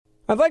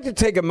I'd like to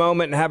take a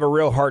moment and have a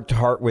real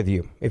heart-to-heart with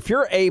you. If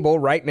you're able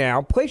right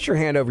now, place your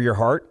hand over your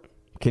heart.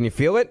 Can you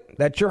feel it?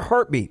 That's your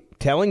heartbeat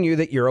telling you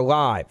that you're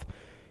alive.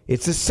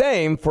 It's the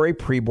same for a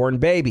preborn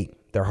baby.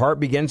 Their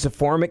heart begins to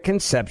form at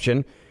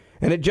conception,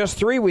 and at just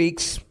 3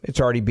 weeks, it's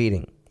already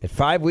beating. At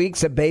 5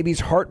 weeks, a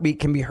baby's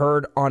heartbeat can be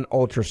heard on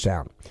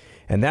ultrasound.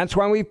 And that's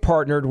why we've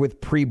partnered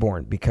with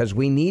Preborn, because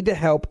we need to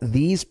help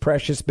these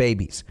precious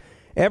babies.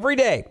 Every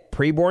day,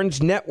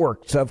 Preborn's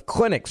networks of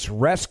clinics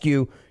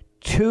rescue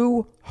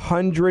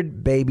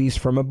 200 babies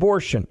from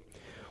abortion.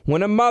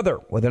 When a mother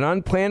with an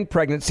unplanned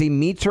pregnancy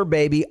meets her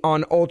baby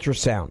on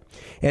ultrasound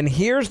and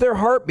hears their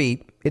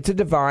heartbeat, it's a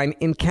divine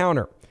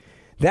encounter.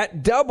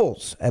 That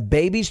doubles a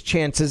baby's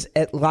chances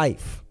at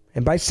life.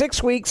 And by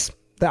 6 weeks,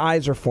 the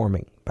eyes are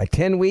forming. By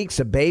 10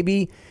 weeks, a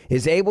baby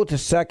is able to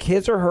suck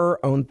his or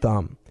her own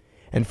thumb.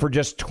 And for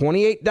just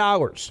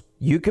 $28,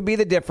 you could be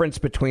the difference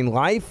between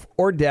life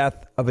or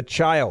death of a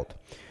child.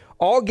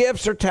 All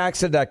gifts are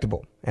tax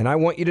deductible, and I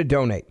want you to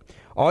donate.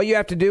 All you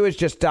have to do is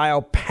just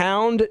dial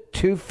pound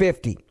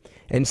 250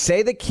 and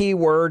say the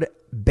keyword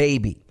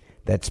baby.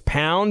 That's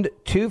pound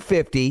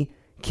 250,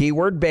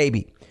 keyword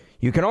baby.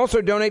 You can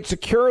also donate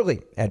securely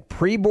at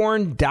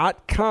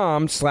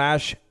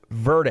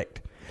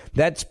preborn.com/verdict.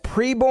 That's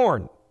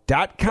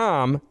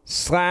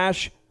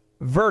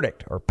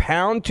preborn.com/verdict or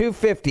pound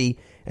 250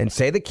 and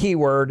say the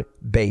keyword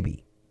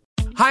baby.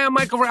 Hi, I'm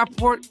Michael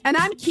Rappaport. And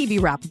I'm Kibi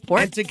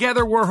Rappaport. And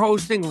together we're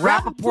hosting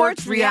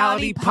Rappaport's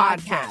Reality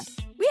Podcast.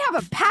 We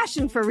have a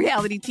passion for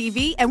reality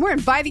TV, and we're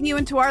inviting you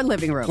into our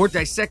living room. We're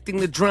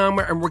dissecting the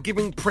drama, and we're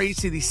giving praise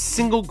to the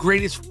single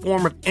greatest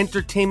form of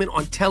entertainment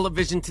on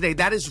television today.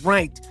 That is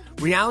right.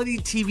 Reality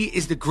TV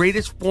is the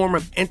greatest form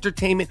of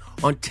entertainment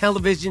on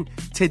television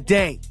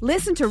today.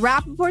 Listen to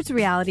Rappaport's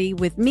Reality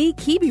with me,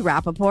 Kibi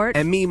Rappaport.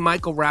 And me,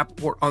 Michael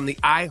Rappaport, on the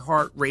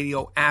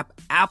iHeartRadio app,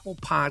 Apple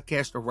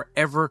Podcast, or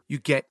wherever you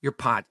get your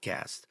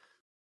podcast.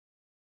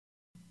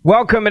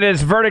 Welcome. It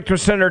is Verdict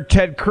with Senator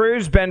Ted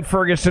Cruz. Ben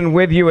Ferguson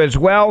with you as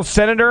well.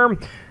 Senator,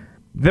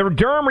 the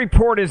Durham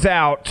report is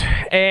out,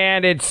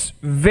 and it's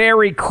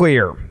very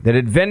clear that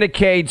it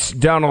vindicates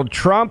Donald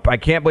Trump. I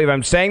can't believe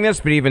I'm saying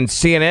this, but even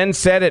CNN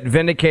said it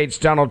vindicates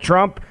Donald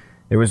Trump.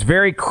 It was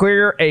very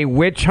clear a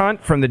witch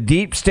hunt from the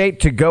deep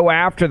state to go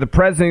after the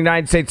President of the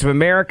United States of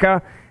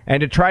America and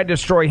to try to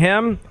destroy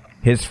him,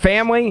 his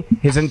family,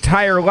 his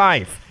entire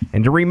life,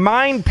 and to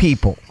remind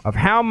people of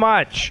how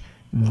much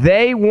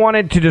they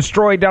wanted to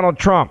destroy Donald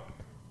Trump.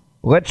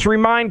 Let's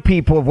remind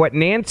people of what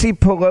Nancy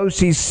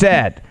Pelosi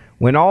said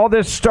when all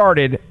this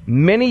started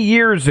many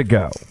years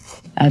ago.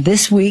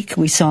 This week,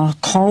 we saw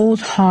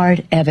cold,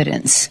 hard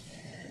evidence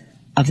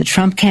of the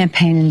Trump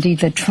campaign, indeed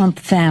the Trump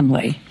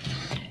family,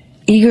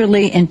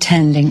 eagerly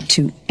intending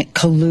to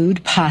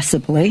collude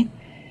possibly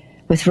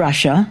with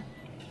Russia,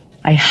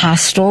 a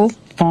hostile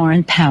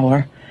foreign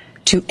power,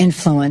 to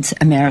influence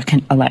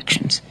American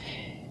elections.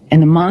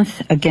 In the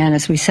month, again,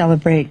 as we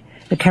celebrate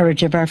the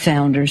courage of our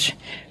founders,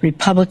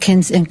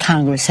 Republicans in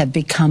Congress have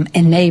become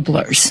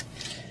enablers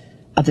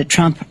of the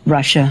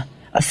Trump-Russia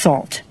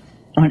assault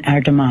on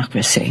our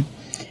democracy.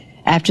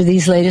 After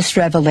these latest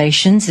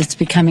revelations, it's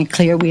becoming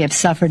clear we have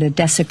suffered a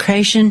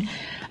desecration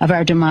of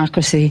our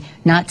democracy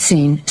not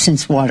seen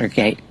since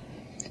Watergate.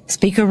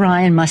 Speaker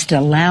Ryan must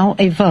allow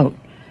a vote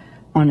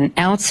on an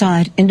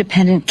outside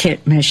independent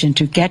commission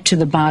to get to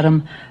the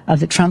bottom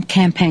of the Trump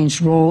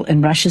campaign's role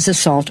in Russia's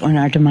assault on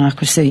our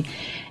democracy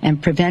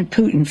and prevent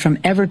Putin from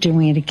ever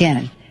doing it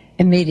again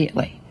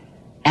immediately.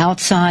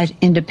 Outside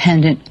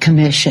independent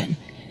commission.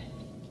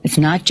 It's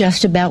not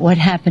just about what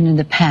happened in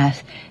the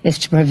past, it's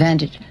to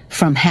prevent it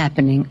from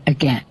happening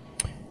again.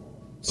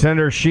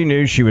 Senator, she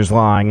knew she was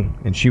lying,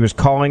 and she was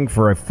calling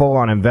for a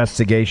full-on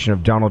investigation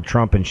of Donald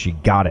Trump, and she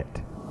got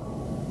it.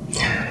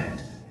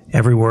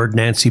 Every word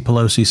Nancy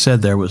Pelosi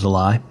said there was a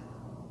lie.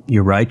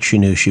 You're right, she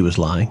knew she was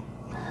lying.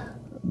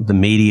 The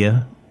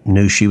media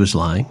knew she was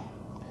lying.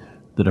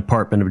 The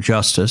Department of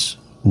Justice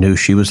knew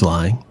she was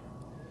lying.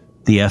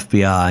 The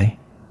FBI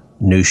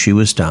knew she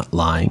was not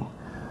lying.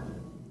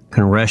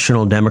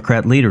 Congressional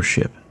Democrat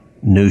leadership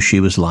knew she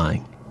was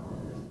lying.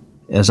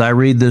 As I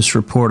read this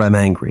report, I'm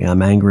angry.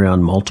 I'm angry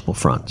on multiple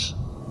fronts.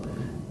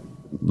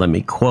 Let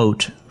me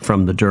quote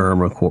from the Durham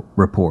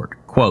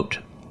report. Quote,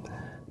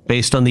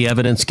 based on the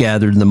evidence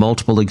gathered in the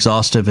multiple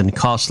exhaustive and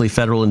costly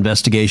federal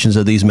investigations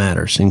of these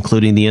matters,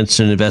 including the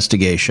incident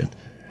investigation,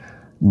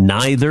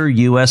 neither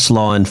U.S.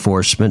 law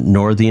enforcement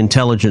nor the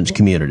intelligence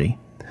community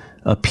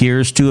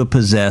appears to have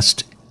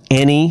possessed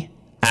any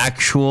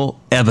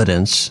actual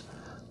evidence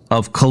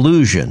of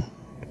collusion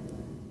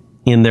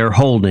in their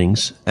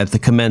holdings at the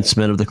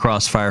commencement of the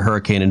Crossfire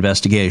Hurricane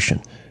investigation.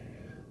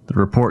 The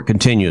report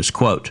continues,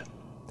 quote,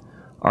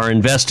 our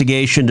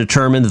investigation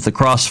determined that the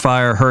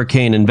Crossfire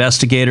Hurricane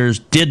investigators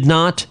did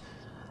not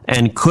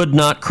and could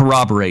not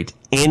corroborate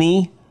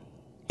any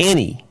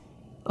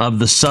of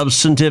the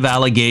substantive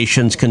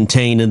allegations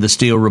contained in the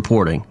Steele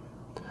reporting,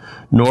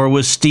 nor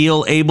was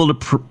Steele able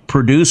to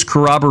produce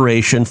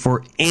corroboration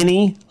for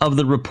any of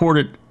the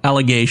reported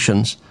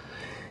allegations,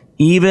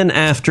 even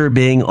after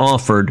being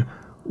offered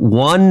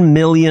 $1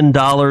 million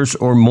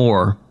or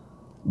more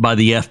by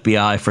the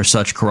FBI for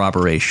such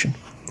corroboration.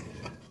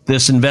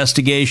 This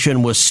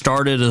investigation was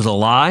started as a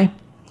lie,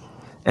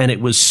 and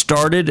it was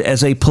started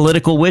as a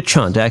political witch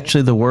hunt.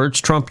 Actually, the words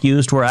Trump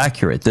used were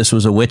accurate. This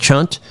was a witch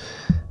hunt.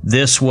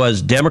 This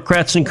was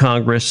Democrats in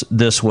Congress.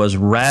 This was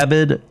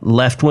rabid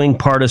left-wing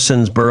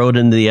partisans burrowed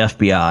into the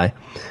FBI.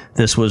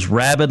 This was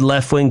rabid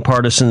left-wing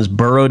partisans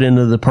burrowed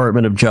into the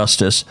Department of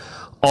Justice,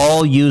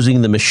 all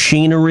using the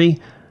machinery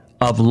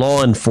of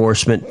law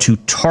enforcement to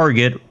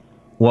target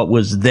what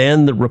was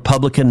then the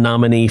Republican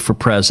nominee for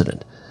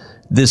president.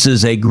 This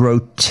is a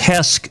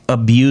grotesque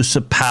abuse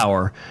of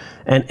power.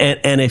 And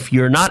if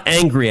you're not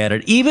angry at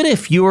it, even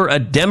if you're a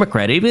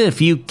Democrat, even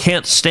if you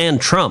can't stand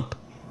Trump,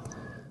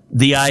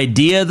 the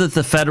idea that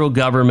the federal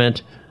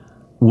government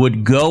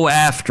would go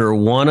after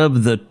one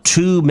of the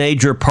two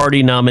major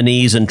party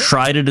nominees and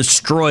try to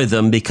destroy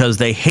them because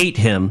they hate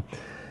him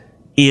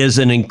is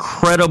an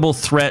incredible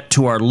threat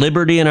to our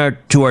liberty and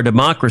to our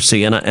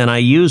democracy. And I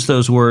use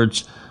those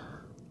words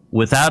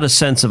without a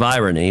sense of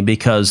irony,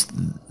 because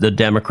the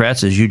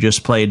Democrats, as you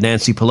just played,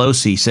 Nancy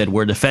Pelosi said,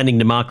 we're defending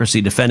democracy,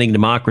 defending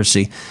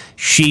democracy.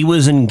 She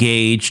was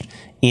engaged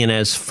in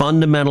as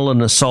fundamental an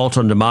assault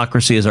on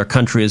democracy as our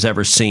country has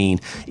ever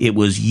seen. It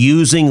was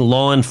using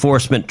law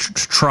enforcement to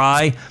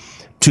try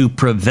to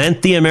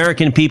prevent the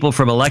American people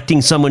from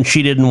electing someone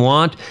she didn't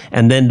want,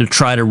 and then to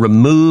try to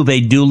remove a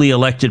duly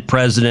elected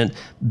president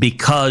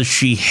because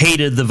she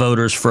hated the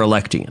voters for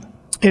electing him.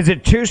 Is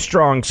it too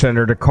strong,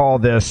 Senator, to call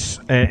this,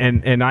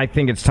 and I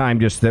think it's time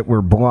just that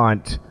we're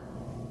blunt,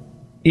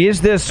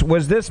 was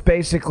this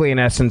basically, in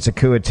essence, a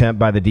coup attempt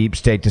by the deep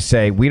state to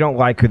say, we don't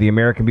like who the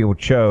American people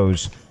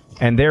chose,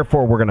 and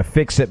therefore we're going to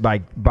fix it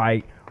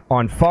by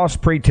on false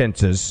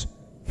pretenses,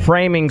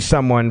 framing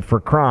someone for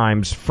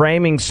crimes,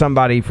 framing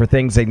somebody for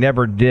things they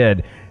never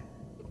did,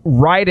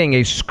 writing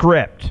a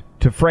script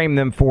to frame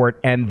them for it,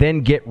 and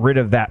then get rid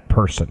of that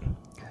person?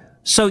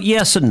 So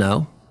yes and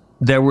no.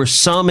 There were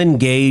some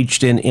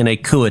engaged in a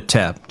coup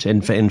attempt.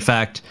 In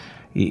fact,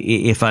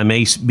 if I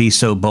may be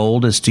so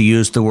bold as to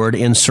use the word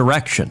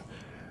insurrection.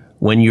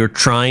 When you're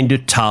trying to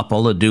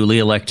topple a duly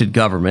elected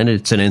government,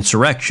 it's an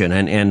insurrection.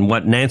 And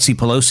what Nancy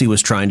Pelosi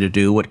was trying to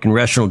do, what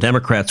congressional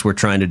Democrats were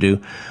trying to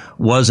do,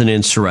 was an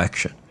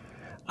insurrection.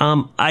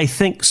 I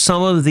think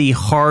some of the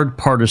hard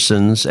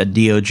partisans at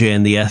DOJ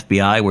and the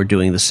FBI were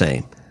doing the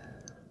same.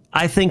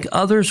 I think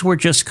others were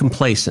just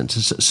complacent.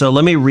 So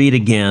let me read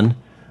again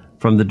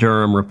from the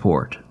Durham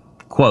report.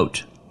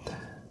 Quote,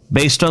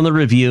 based on the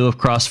review of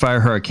Crossfire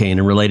Hurricane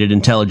and related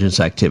intelligence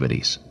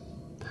activities,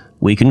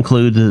 we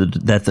conclude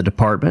that the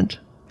department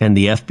and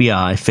the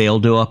FBI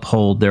failed to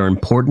uphold their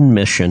important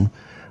mission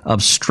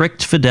of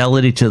strict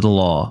fidelity to the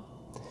law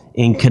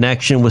in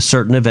connection with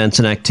certain events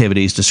and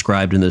activities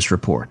described in this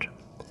report.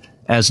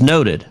 As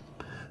noted,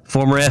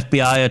 former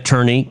FBI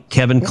attorney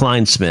Kevin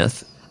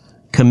Kleinsmith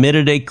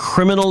committed a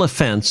criminal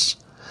offense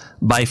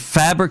by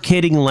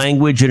fabricating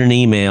language in an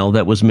email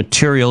that was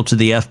material to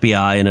the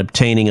FBI in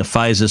obtaining a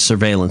FISA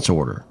surveillance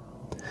order.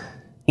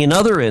 In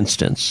other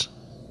instances,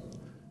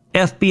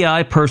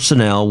 FBI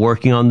personnel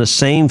working on the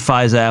same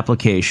FISA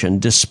application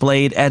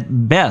displayed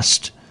at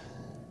best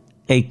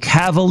a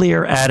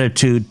cavalier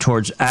attitude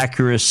towards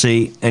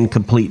accuracy and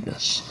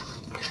completeness.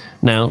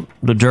 Now,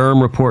 the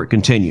Durham report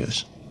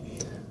continues.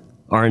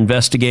 Our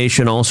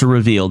investigation also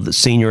revealed that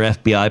senior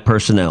FBI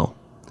personnel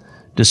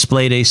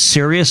displayed a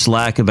serious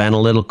lack of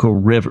analytical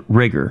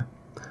rigor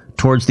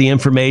towards the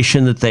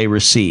information that they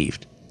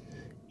received,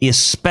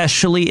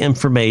 especially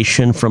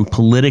information from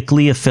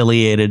politically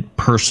affiliated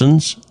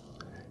persons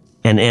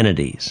and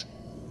entities.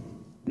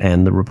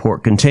 And the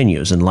report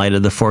continues, in light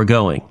of the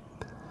foregoing,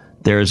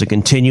 there is a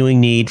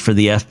continuing need for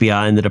the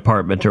FBI and the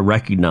department to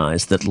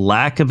recognize that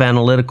lack of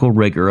analytical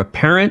rigor,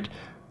 apparent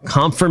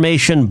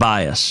confirmation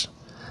bias,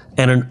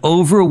 and an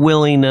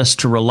overwillingness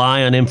to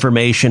rely on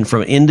information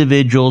from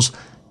individuals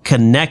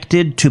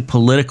connected to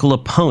political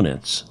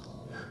opponents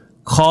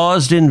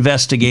caused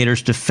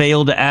investigators to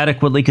fail to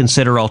adequately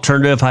consider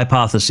alternative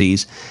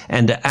hypotheses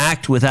and to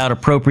act without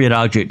appropriate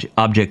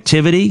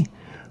objectivity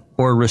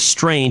or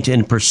restraint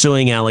in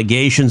pursuing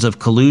allegations of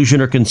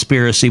collusion or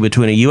conspiracy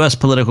between a U.S.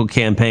 political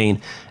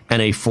campaign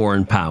and a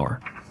foreign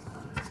power.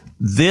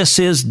 This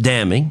is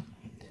damning,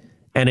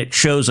 and it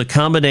shows a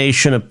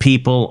combination of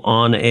people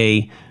on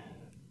a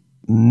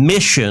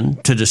mission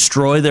to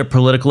destroy their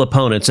political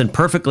opponents and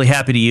perfectly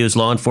happy to use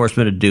law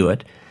enforcement to do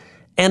it,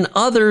 and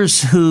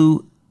others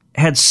who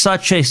had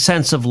such a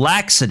sense of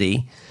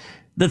laxity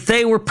that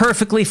they were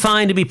perfectly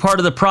fine to be part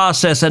of the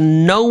process,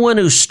 and no one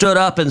who stood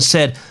up and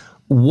said,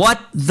 what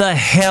the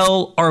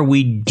hell are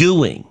we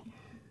doing?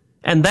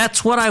 And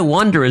that's what I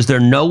wonder. Is there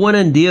no one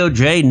in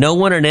DOJ, no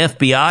one in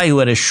FBI who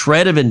had a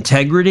shred of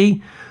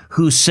integrity,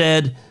 who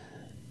said,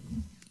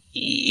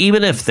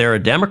 even if they're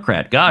a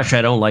Democrat, gosh,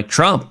 I don't like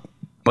Trump,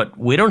 but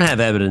we don't have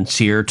evidence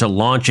here to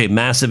launch a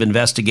massive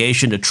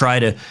investigation to try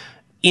to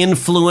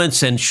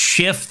influence and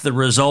shift the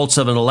results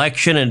of an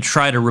election and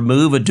try to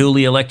remove a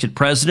duly elected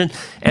president.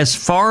 As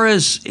far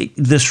as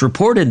this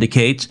report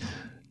indicates,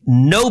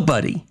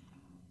 nobody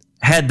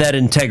had that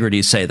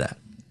integrity to say that.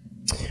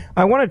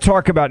 I want to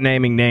talk about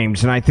naming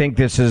names, and I think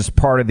this is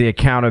part of the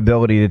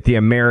accountability that the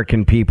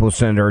American people,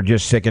 Senator, are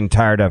just sick and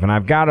tired of. And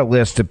I've got a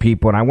list of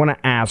people, and I want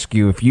to ask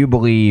you if you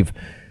believe,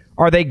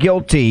 are they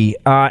guilty,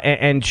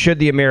 and should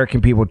the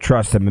American people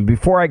trust them? And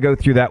before I go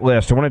through that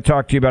list, I want to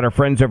talk to you about our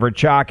friends over at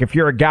Chalk. If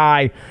you're a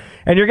guy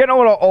and you're getting a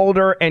little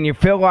older and you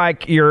feel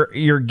like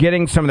you're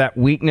getting some of that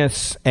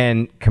weakness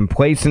and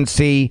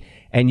complacency,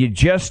 and you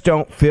just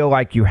don't feel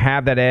like you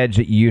have that edge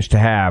that you used to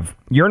have,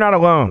 you're not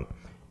alone.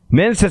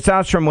 Men's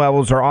testosterone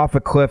levels are off a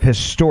cliff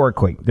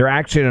historically. They're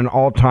actually at an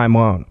all-time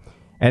low.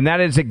 And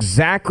that is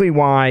exactly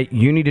why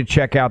you need to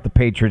check out the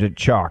Patriots at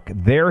Chalk.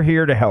 They're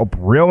here to help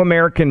real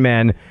American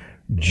men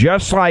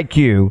just like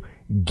you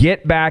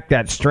get back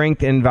that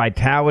strength and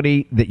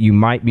vitality that you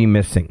might be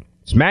missing.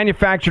 It's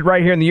manufactured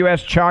right here in the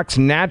U.S. Chalk's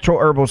natural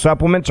herbal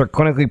supplements are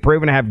clinically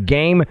proven to have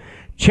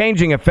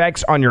game-changing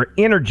effects on your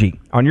energy,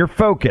 on your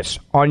focus,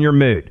 on your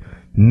mood.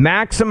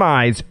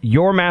 Maximize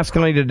your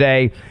masculinity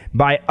today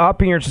by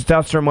upping your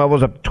testosterone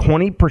levels up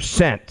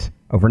 20%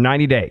 over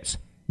 90 days.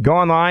 Go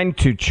online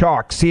to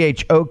chalk,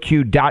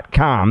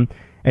 CHOQ.com,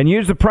 and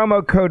use the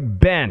promo code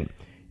BEN.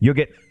 You'll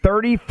get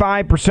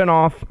 35%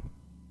 off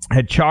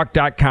at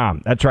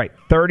chalk.com. That's right,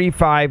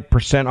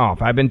 35%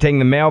 off. I've been taking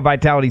the Male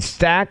Vitality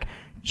Stack.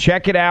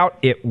 Check it out.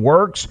 It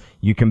works.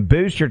 You can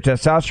boost your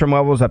testosterone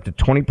levels up to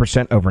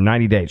 20% over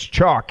 90 days.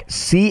 Chalk,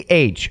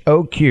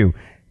 CHOQ.com.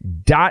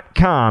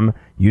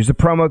 Use the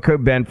promo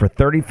code BEN for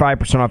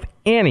 35% off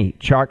any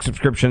Chalk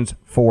subscriptions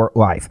for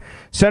life.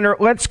 Senator,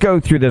 let's go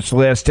through this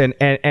list and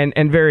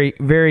very,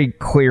 very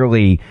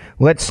clearly,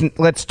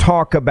 let's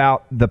talk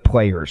about the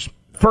players.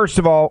 First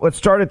of all, let's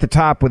start at the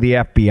top with the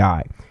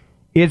FBI.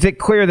 Is it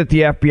clear that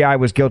the FBI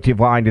was guilty of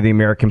lying to the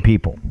American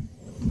people?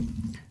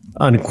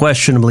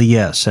 Unquestionably,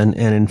 yes. And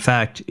in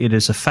fact, it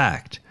is a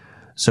fact.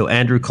 So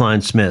Andrew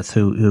Klein-Smith,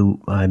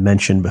 who I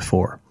mentioned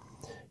before,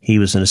 he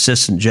was an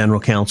assistant general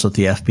counsel at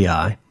the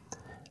FBI.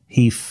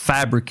 He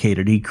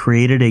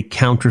created a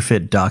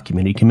counterfeit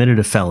document. He committed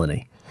a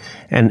felony.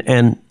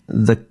 And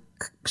the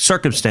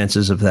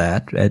circumstances of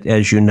that,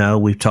 as you know,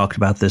 we've talked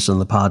about this on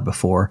the pod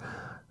before.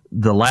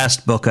 The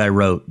last book I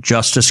wrote,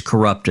 Justice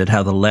Corrupted,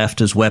 How the Left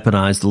Has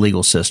Weaponized the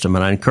Legal System.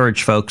 And I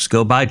encourage folks,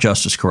 go buy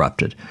Justice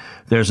Corrupted.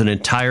 There's an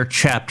entire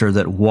chapter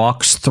that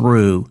walks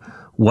through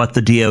what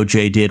the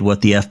DOJ did,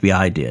 what the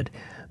FBI did.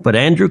 But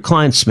Andrew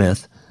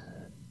Klein-Smith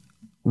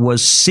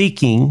was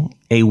seeking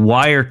a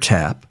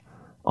wiretap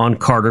on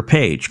Carter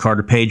Page.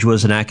 Carter Page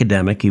was an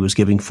academic. He was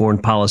giving foreign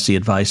policy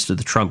advice to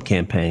the Trump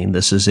campaign.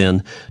 This is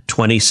in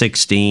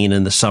 2016,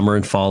 in the summer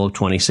and fall of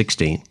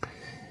 2016.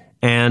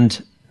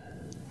 And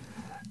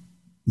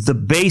the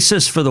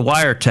basis for the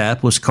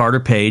wiretap was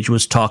Carter Page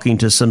was talking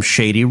to some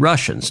shady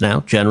Russians. Now,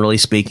 generally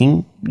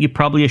speaking, you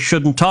probably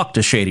shouldn't talk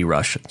to shady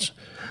Russians.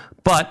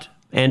 But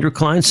Andrew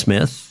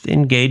Klein-Smith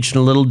engaged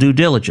in a little due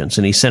diligence,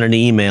 and he sent an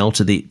email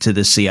to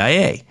the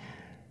CIA.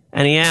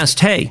 And he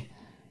asked, hey,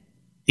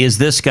 is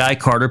this guy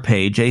Carter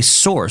Page a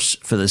source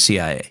for the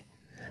CIA?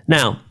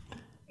 Now,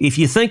 if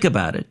you think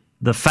about it,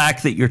 the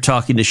fact that you're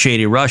talking to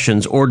shady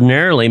Russians,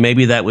 ordinarily,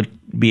 maybe that would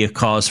be a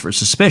cause for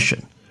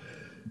suspicion.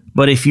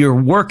 But if you're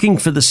working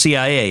for the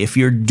CIA, if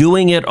you're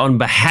doing it on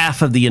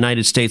behalf of the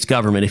United States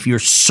government, if you're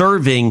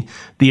serving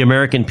the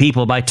American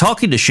people by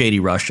talking to shady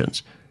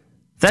Russians,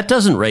 that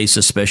doesn't raise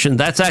suspicion.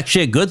 That's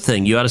actually a good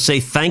thing. You ought to say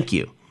thank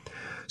you.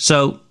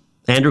 So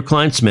Andrew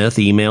Klein-Smith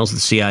emails the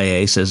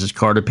CIA, says, is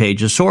Carter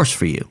Page a source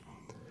for you?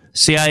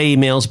 CIA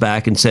emails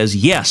back and says,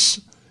 yes,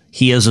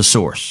 he is a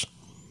source.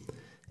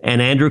 And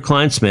Andrew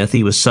Klein-Smith,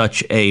 he was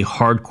such a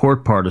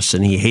hardcore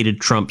partisan. He hated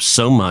Trump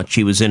so much.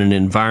 He was in an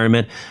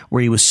environment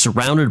where he was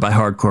surrounded by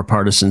hardcore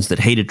partisans that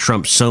hated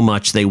Trump so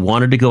much they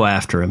wanted to go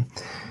after him.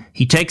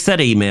 He takes that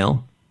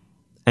email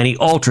and he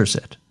alters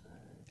it.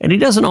 And he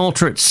doesn't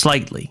alter it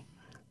slightly.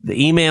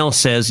 The email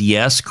says,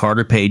 yes,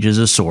 Carter Page is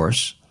a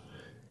source.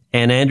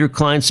 And Andrew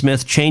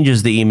Klein-Smith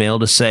changes the email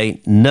to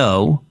say,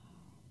 no,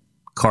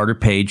 Carter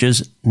Page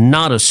is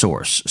not a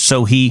source.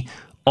 So he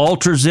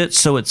alters it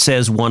so it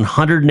says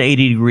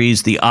 180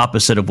 degrees the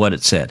opposite of what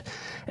it said.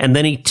 And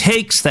then he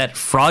takes that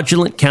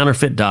fraudulent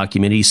counterfeit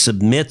document, he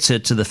submits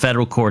it to the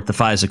federal court, the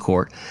FISA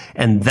court,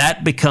 and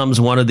that becomes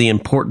one of the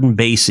important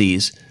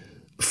bases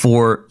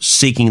for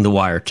seeking the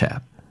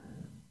wiretap.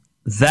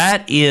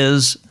 That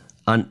is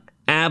an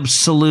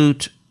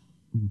absolute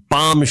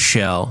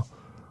bombshell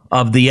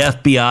of the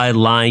FBI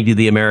lying to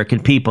the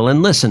American people.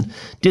 And listen,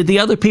 did the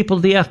other people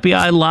of the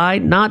FBI lie?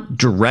 Not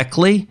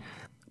directly,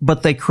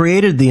 but they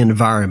created the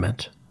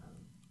environment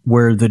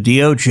where the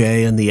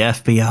DOJ and the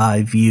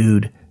FBI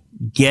viewed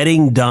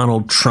getting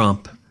Donald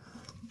Trump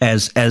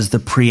as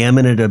the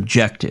preeminent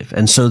objective.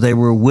 And so they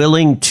were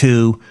willing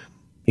to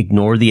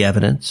ignore the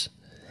evidence.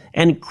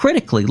 And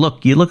critically,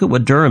 you look at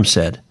what Durham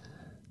said.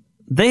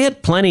 They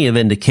had plenty of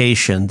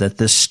indication that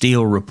this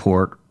Steele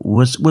report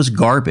was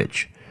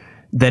garbage.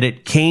 That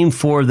it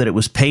that it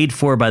was paid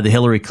for by the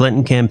Hillary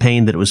Clinton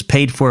campaign, that it was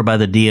paid for by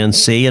the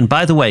DNC. And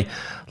by the way,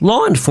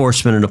 law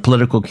enforcement in a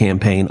political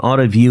campaign ought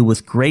to view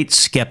with great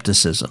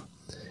skepticism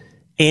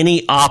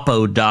any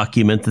oppo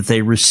document that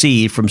they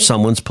receive from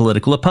someone's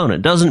political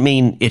opponent. Doesn't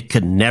mean it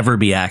could never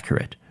be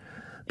accurate.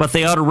 But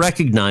they ought to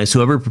recognize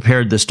whoever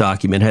prepared this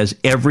document has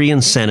every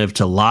incentive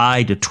to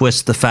lie, to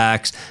twist the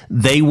facts.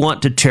 They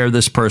want to tear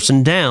this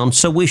person down,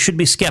 so we should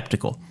be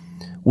skeptical.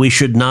 We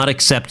should not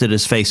accept it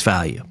as face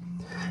value.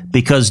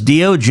 Because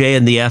DOJ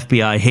and the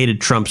FBI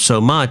hated Trump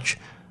so much,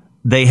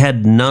 they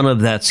had none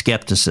of that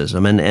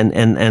skepticism.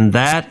 And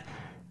that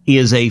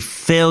is a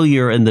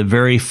failure in the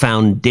very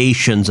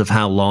foundations of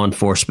how law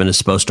enforcement is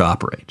supposed to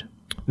operate.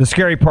 The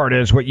scary part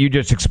is what you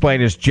just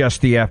explained is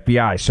just the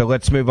FBI. So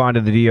let's move on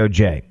to the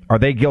DOJ. Are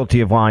they guilty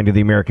of lying to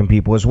the American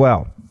people as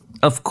well?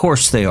 Of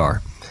course they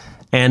are.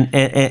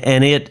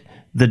 The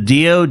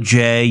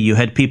DOJ, you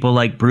had people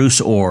like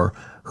Bruce Orr,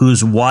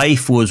 whose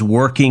wife was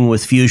working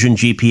with Fusion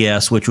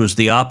GPS, which was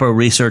the Oppo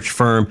research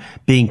firm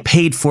being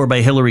paid for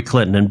by Hillary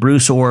Clinton. And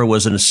Bruce Orr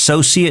was an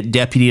associate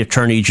deputy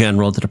attorney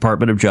general at the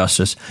Department of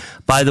Justice.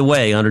 By the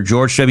way, under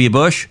George W.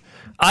 Bush,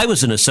 I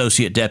was an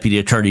associate deputy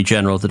attorney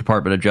general at the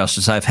Department of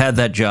Justice. I've had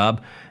that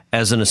job.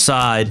 As an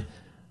aside,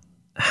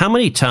 how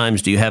many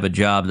times do you have a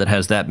job that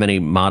has that many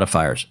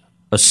modifiers?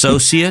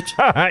 Associate,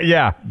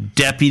 yeah,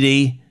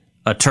 deputy,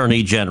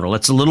 attorney general.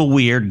 It's a little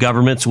weird.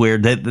 Government's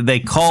weird. They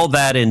call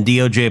that in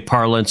DOJ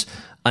parlance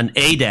an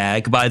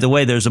ADAG. By the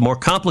way, there's a more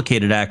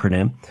complicated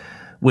acronym,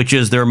 which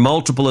is there are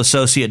multiple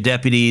associate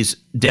deputies,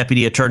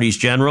 deputy attorneys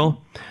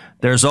general.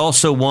 There's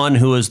also one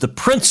who is the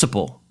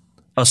principal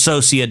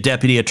associate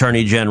deputy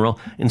attorney general.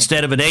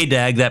 Instead of an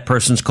ADAG, that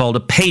person's called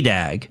a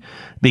PAYDAG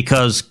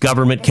because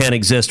government can't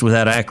exist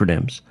without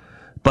acronyms.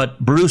 But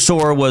Bruce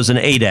Orr was an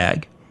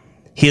ADAG.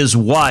 His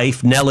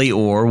wife, Nellie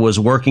Orr, was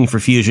working for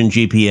Fusion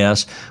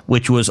GPS,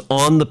 which was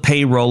on the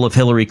payroll of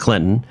Hillary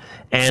Clinton.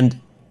 And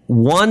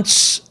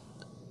once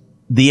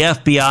the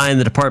FBI and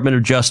the Department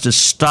of Justice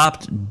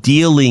stopped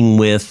dealing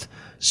with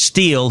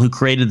Steele, who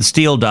created the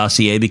Steele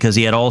dossier because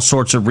he had all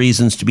sorts of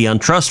reasons to be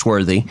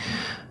untrustworthy,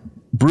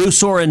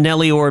 Bruce Orr and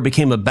Nellie Orr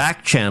became a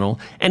back channel,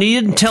 and he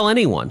didn't tell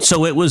anyone.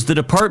 So it was the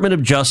Department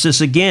of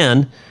Justice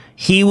again.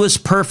 He was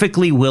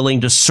perfectly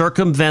willing to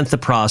circumvent the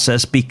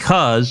process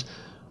because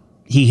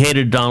he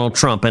hated Donald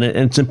Trump. And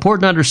it's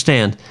important to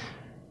understand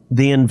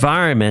the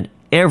environment.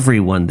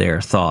 Everyone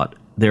there thought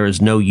there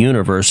is no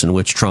universe in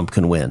which Trump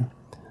can win.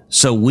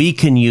 So we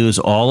can use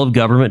all of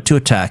government to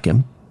attack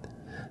him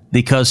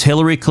because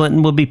Hillary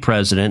Clinton will be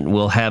president.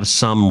 We'll have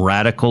some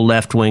radical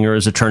left-winger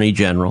as attorney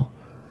general.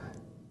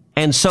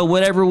 And so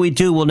whatever we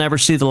do will never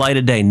see the light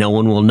of day. No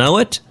one will know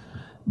it.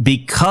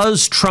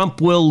 Because Trump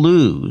will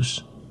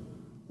lose,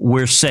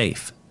 we're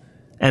safe.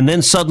 And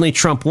then suddenly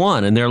Trump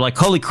won, and they're like,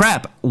 holy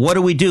crap, what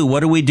do we do? What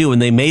do we do? And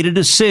they made a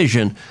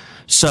decision.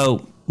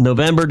 So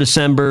November,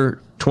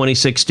 December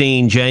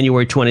 2016,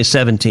 January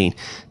 2017,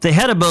 they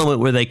had a moment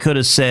where they could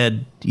have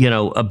said,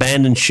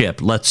 abandon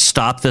ship. Let's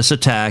stop this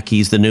attack.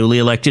 He's the newly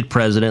elected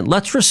president.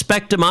 Let's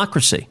respect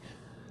democracy.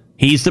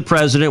 He's the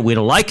president. We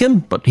don't like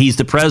him, but he's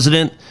the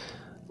president.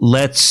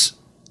 Let's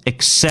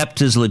accept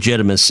his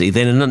legitimacy.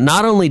 They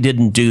not only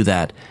didn't do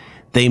that,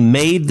 they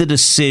made the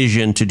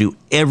decision to do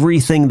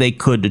everything they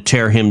could to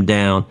tear him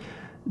down.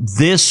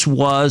 This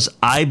was,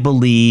 I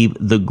believe,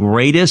 the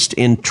greatest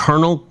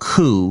internal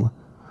coup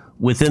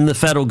within the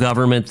federal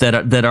government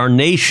that our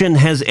nation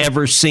has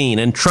ever seen.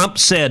 And Trump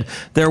said,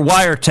 they're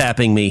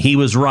wiretapping me. He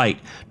was right.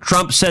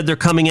 Trump said they're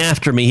coming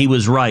after me. He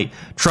was right.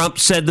 Trump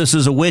said this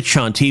is a witch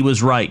hunt. He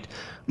was right.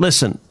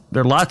 Listen,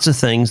 there are lots of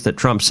things that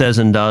Trump says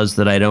and does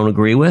that I don't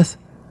agree with.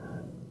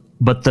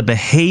 But the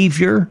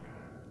behavior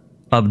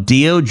of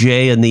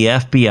DOJ and the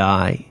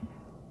FBI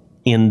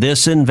in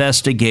this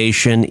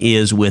investigation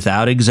is,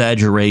 without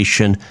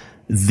exaggeration,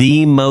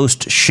 the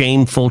most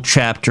shameful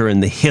chapter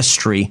in the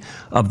history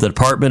of the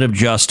Department of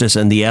Justice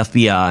and the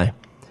FBI.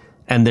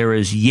 And there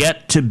is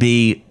yet to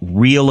be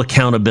real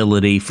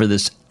accountability for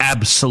this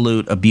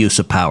absolute abuse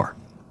of power.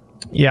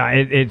 Yeah,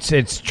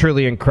 it's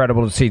truly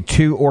incredible to see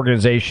two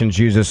organizations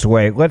use this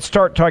way. Let's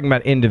start talking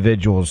about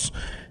individuals.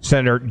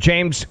 Senator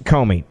James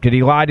Comey, did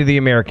he lie to the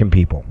American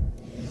people?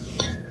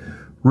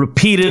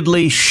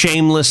 Repeatedly,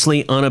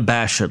 shamelessly,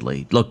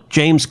 unabashedly. Look,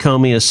 James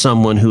Comey is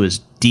someone who is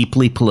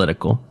deeply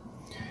political.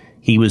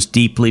 He was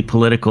deeply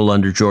political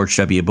under George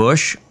W.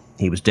 Bush.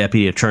 He was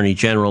Deputy Attorney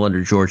General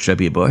under George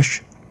W.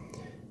 Bush.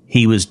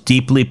 He was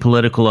deeply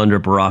political under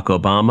Barack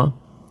Obama.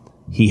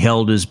 He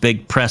held his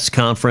big press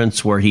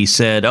conference where he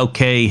said,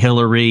 okay,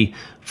 Hillary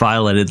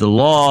violated the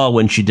law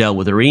when she dealt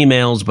with her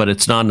emails, but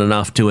it's not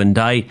enough to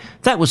indict.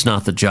 That was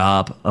not the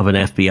job of an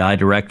FBI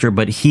director,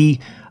 but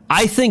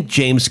I think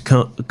James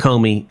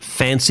Comey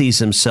fancies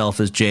himself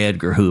as J.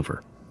 Edgar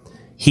Hoover.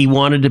 He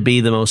wanted to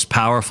be the most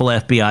powerful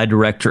FBI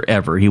director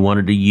ever. He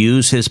wanted to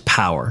use his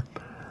power.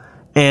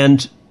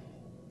 And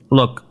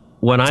look,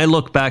 when I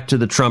look back to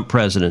the Trump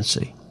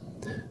presidency,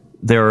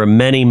 there are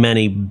many,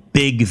 many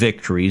big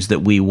victories that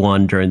we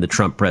won during the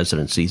Trump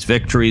presidencies,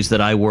 victories that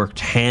I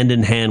worked hand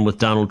in hand with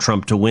Donald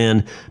Trump to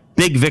win,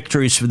 big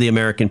victories for the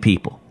American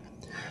people.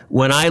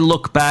 When I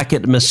look back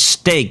at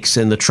mistakes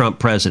in the Trump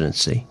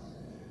presidency,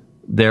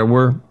 there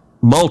were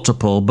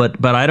multiple,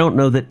 but I don't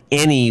know that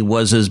any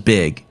was as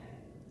big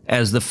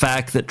as the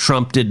fact that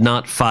Trump did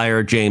not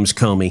fire James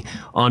Comey.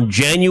 On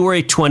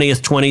January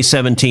 20th,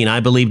 2017,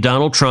 I believe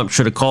Donald Trump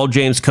should have called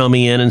James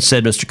Comey in and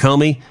said, Mr.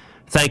 Comey,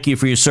 thank you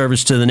for your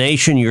service to the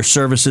nation. Your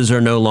services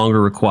are no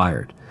longer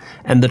required.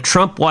 And the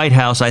Trump White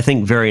House, I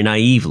think very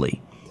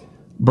naively,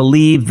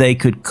 believed they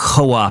could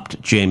co-opt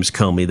James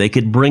Comey. They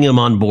could bring him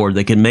on board.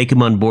 They could make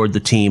him on board the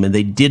team. And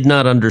they did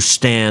not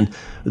understand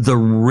the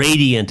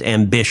radiant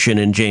ambition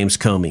in James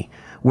Comey,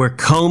 where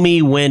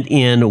Comey went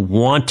in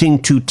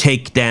wanting to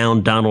take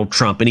down Donald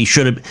Trump. And he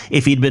should have,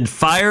 if he'd been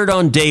fired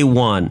on day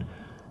one,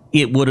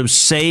 it would have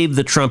saved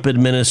the Trump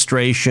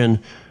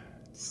administration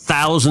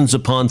thousands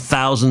upon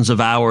thousands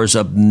of hours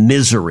of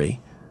misery.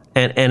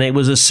 And it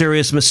was a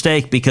serious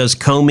mistake because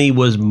Comey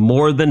was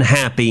more than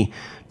happy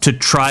to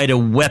try to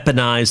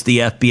weaponize the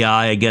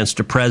FBI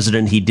against a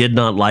president he did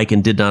not like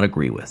and did not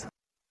agree with.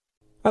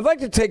 I'd like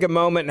to take a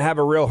moment and have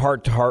a real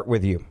heart-to-heart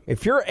with you.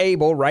 If you're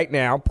able right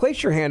now,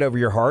 place your hand over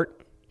your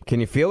heart. Can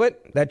you feel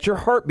it? That's your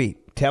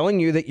heartbeat telling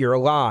you that you're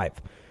alive.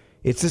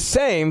 It's the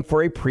same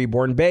for a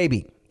preborn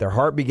baby. Their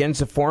heart begins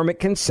to form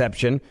at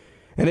conception,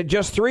 and at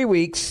just 3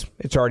 weeks,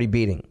 it's already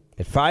beating.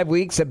 At 5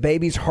 weeks, a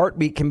baby's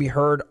heartbeat can be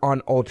heard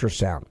on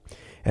ultrasound.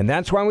 And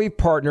that's why we've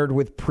partnered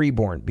with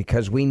Preborn,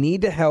 because we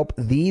need to help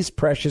these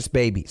precious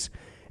babies.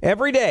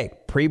 Every day,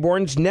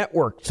 Preborn's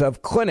networks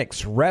of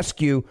clinics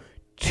rescue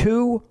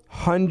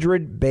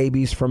 200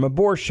 babies from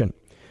abortion.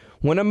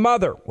 When a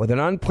mother with an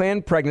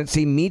unplanned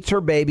pregnancy meets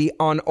her baby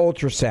on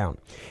ultrasound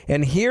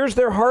and hears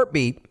their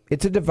heartbeat,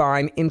 it's a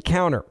divine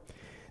encounter.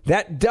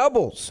 That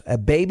doubles a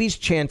baby's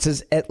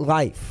chances at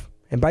life.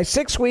 And by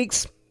 6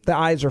 weeks, the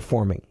eyes are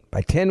forming.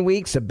 By 10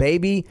 weeks, a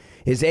baby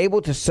is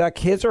able to suck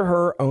his or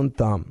her own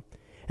thumb.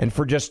 And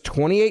for just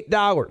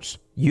 $28,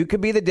 you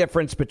could be the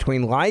difference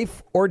between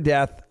life or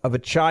death of a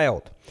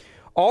child.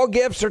 All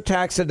gifts are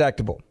tax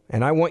deductible,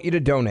 and I want you to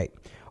donate.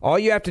 All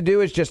you have to do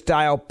is just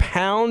dial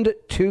pound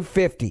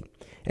 250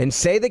 and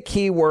say the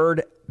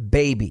keyword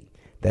baby.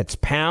 That's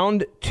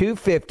pound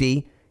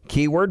 250,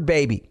 keyword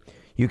baby.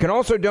 You can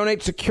also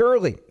donate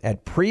securely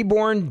at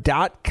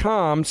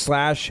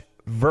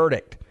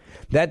preborn.com/verdict.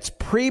 That's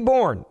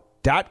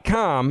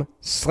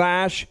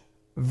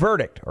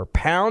preborn.com/verdict or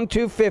pound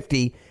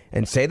 250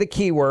 and say the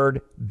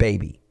keyword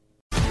baby.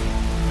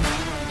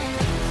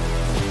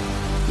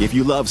 If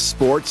you love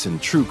sports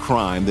and true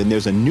crime, then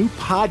there's a new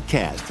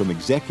podcast from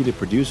executive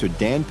producer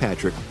Dan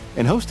Patrick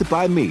and hosted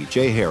by me,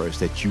 Jay Harris,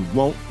 that you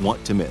won't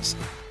want to miss.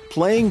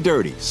 Playing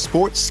Dirty: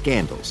 Sports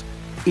Scandals.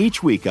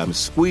 Each week, I'm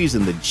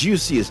squeezing the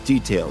juiciest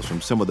details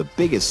from some of the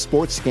biggest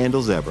sports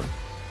scandals ever.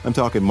 I'm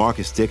talking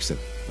Marcus Dixon,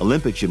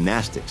 Olympic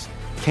gymnastics,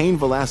 Cain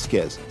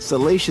Velasquez,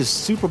 salacious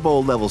Super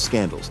Bowl-level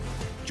scandals.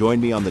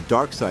 Join me on the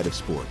dark side of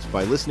sports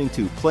by listening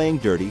to Playing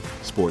Dirty: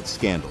 Sports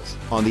Scandals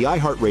on the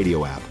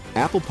iHeartRadio app,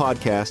 Apple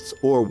Podcasts,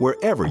 or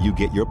wherever you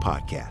get your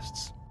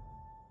podcasts.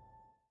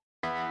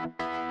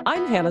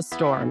 I'm Hannah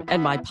Storm,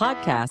 and my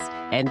podcast,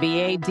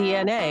 NBA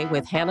DNA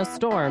with Hannah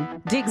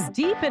Storm, digs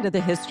deep into the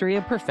history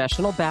of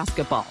professional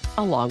basketball,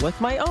 along with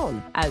my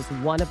own, as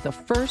one of the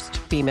first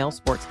female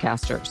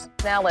sportscasters.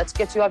 Now let's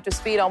get you up to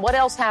speed on what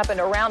else happened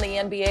around the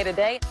NBA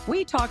today.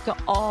 We talk to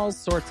all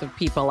sorts of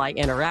people I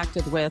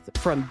interacted with,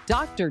 from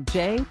Dr.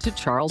 J to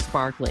Charles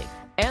Barkley,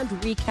 and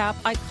recap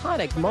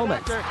iconic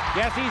moments.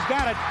 Yes, he's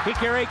got it.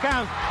 Here he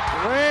comes.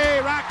 Way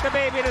rock the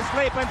baby to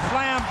sleep and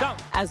slam dunk.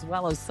 As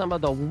well as some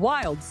of the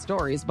wild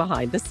stories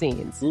behind the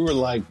scenes. We were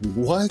like,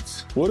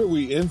 what? What are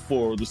we in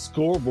for? The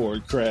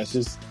scoreboard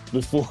crashes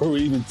before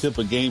we even tip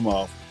a game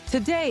off.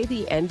 Today,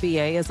 the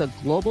NBA is a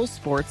global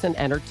sports and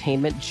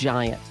entertainment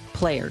giant.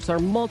 Players are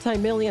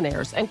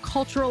multimillionaires and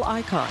cultural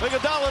icons.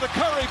 Iguodala to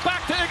Curry,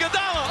 back to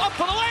Iguodala, up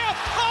for the layup.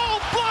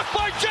 Oh, blocked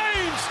by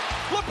James.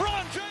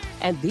 LeBron James.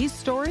 And these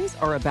stories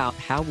are about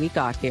how we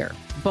got here,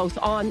 both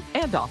on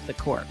and off the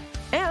court.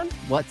 And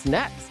what's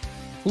next?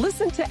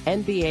 Listen to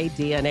NBA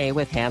DNA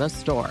with Hannah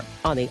Storm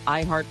on the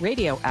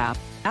iHeartRadio app,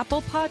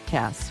 Apple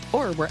Podcasts,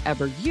 or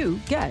wherever you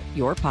get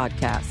your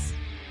podcasts.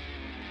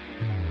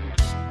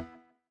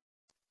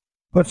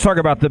 Let's talk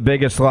about the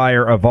biggest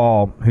liar of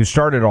all, who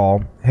started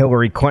all,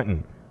 Hillary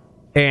Clinton.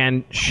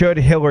 And should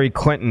Hillary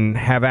Clinton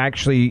have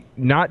actually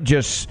not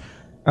just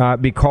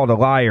be called a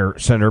liar,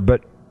 Senator,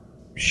 but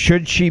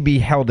should she be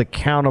held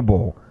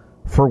accountable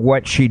for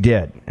what she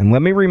did? And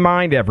let me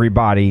remind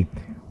everybody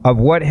of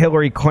what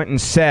Hillary Clinton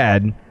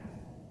said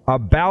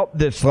about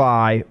this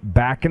lie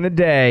back in the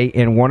day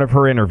in one of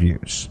her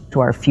interviews.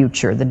 To our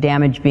future, the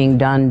damage being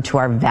done to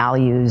our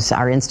values,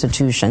 our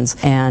institutions,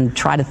 and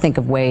try to think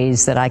of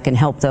ways that I can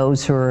help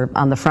those who are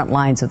on the front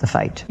lines of the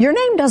fight. Your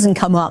name doesn't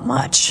come up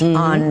much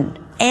on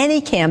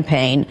any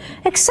campaign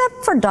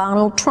except for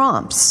Donald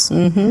Trump's.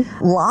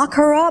 Lock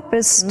her up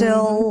is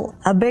still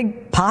a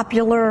big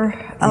popular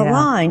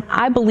line.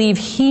 I believe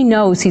he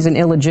knows he's an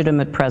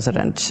illegitimate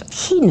president.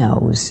 He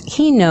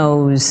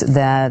knows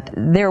that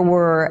there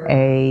were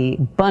a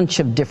bunch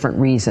of different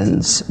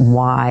reasons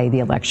why the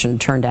election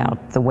turned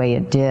out the way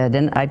it did.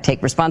 And I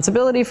take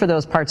responsibility for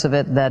those parts of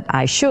it that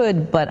I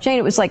should. But Jane,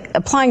 it was like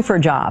applying for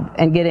a job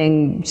and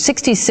getting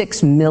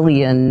 66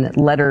 million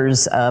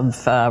letters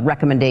of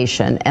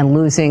recommendation and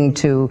losing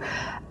to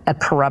a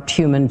corrupt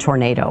human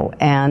tornado.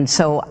 And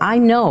so I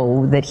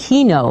know that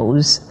he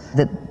knows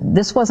that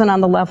this wasn't on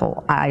the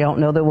level. I don't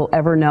know that we'll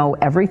ever know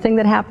everything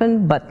that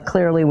happened, but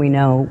clearly we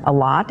know a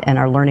lot and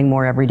are learning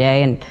more every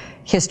day, and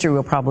history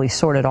will probably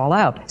sort it all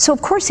out. So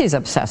of course he's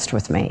obsessed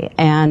with me,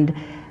 and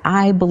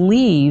I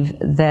believe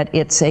that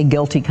it's a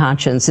guilty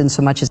conscience in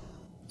so much as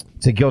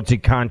it's a guilty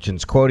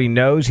conscience. Quote, he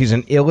knows he's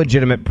an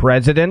illegitimate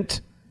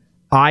president.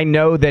 I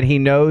know that he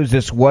knows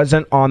this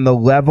wasn't on the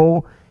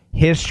level.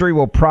 History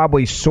will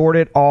probably sort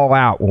it all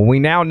out. Well, we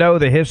now know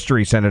the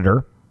history,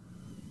 Senator.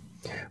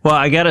 Well,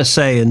 I got to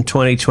say, in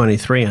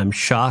 2023, I'm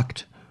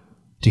shocked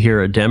to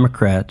hear a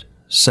Democrat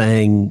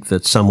saying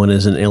that someone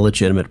is an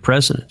illegitimate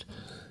president,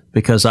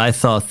 because I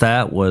thought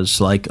that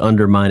was like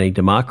undermining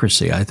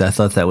democracy. I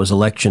thought that was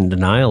election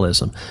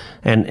denialism.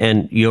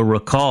 And you'll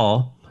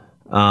recall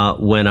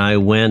when I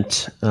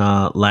went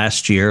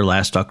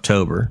last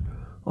October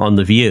on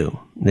The View,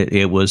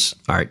 it was,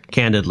 all right,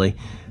 candidly,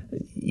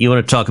 you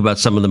want to talk about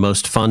some of the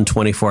most fun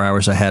 24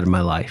 hours I had in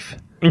my life.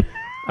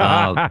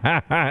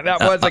 That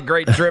was a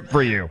great trip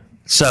for you.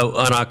 So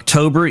on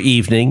October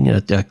evening,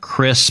 a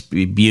crisp,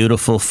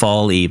 beautiful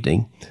fall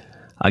evening,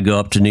 I go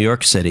up to New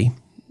York City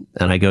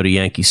and I go to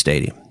Yankee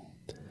Stadium.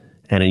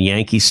 And in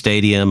Yankee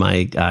Stadium,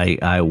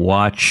 I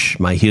watch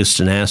my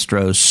Houston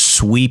Astros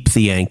sweep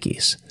the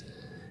Yankees.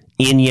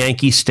 In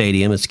Yankee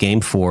Stadium, it's Game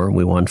 4.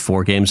 We won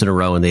 4 games in a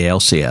row in the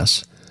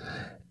ALCS.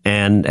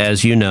 And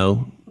as you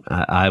know,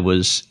 I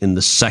was in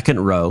the second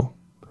row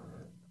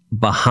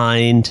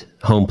behind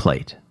home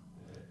plate.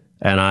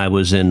 And I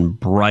was in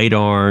bright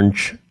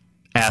orange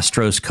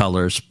Astros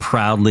colors,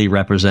 proudly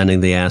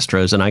representing the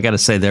Astros. And I got to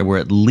say, there were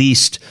at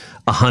least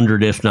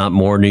 100, if not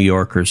more, New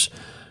Yorkers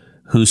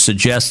who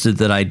suggested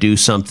that I do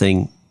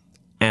something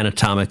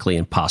anatomically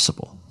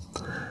impossible.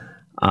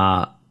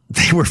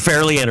 They were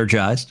fairly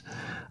energized.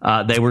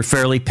 They were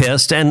fairly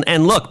pissed.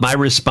 And look, my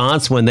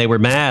response when they were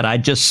mad,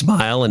 I'd just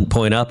smile and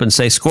point up and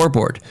say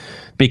scoreboard.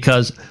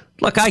 Because,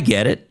 look, I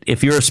get it.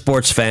 If you're a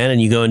sports fan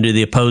and you go into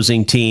the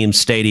opposing team's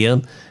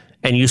stadium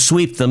and you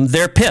sweep them,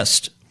 they're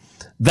pissed.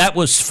 That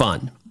was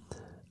fun.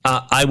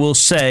 I will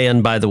say,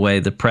 and by the way,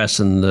 the press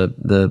and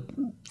the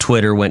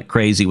Twitter went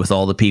crazy with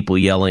all the people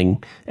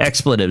yelling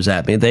expletives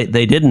at me.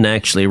 They didn't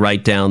actually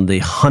write down the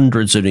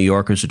hundreds of New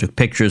Yorkers who took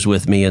pictures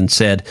with me and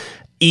said,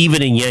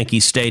 even in Yankee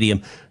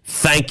Stadium,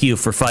 thank you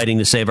for fighting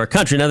to save our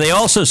country. Now, they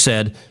also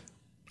said,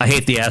 I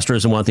hate the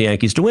Astros and want the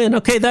Yankees to win.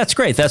 Okay, that's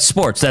great. That's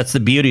sports. That's the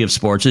beauty of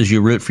sports, is you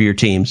root for your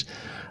teams.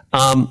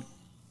 The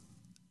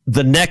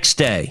next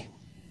day,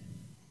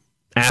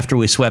 after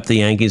we swept the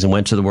Yankees and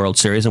went to the World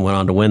Series and went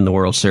on to win the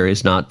World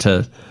Series, not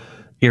to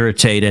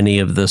irritate any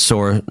of the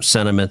sore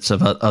sentiments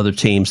of other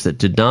teams that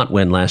did not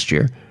win last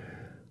year.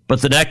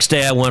 But the next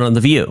day I went on The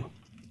View.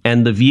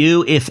 And The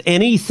View, if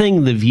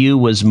anything, The View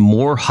was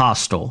more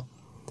hostile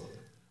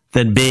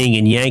than being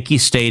in Yankee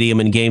Stadium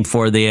in Game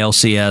 4 of the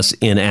ALCS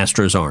in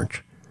Astros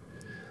Orange.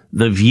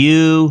 The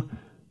View,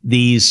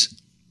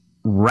 these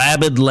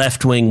rabid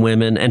left-wing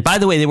women. And by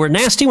the way, they were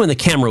nasty when the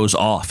camera was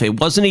off. It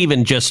wasn't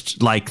even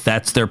just like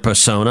that's their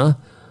persona.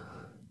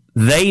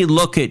 They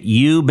look at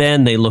you,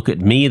 Ben. They look at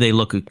me. They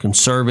look at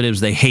conservatives.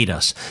 They hate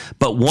us.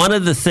 But one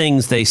of the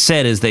things they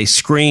said is they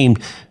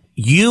screamed,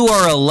 you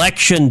are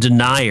election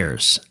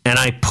deniers. And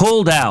I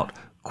pulled out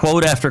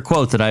quote after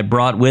quote that I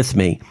brought with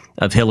me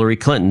of Hillary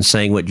Clinton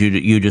saying what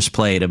you just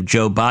played, of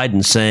Joe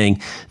Biden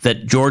saying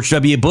that George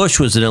W. Bush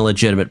was an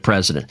illegitimate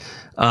president.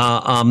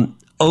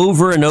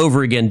 Over and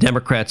over again,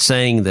 Democrats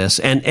saying this.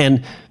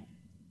 And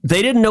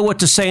they didn't know what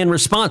to say in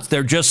response.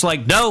 They're just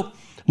like, no,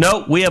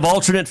 we have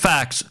alternate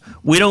facts.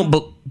 We don't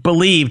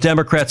believe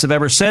Democrats have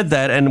ever said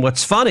that. And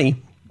what's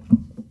funny,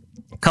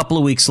 a couple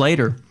of weeks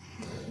later,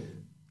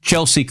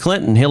 Chelsea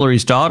Clinton,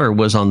 Hillary's daughter,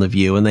 was on The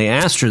View, and they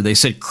asked her, they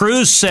said,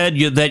 Cruz said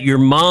that your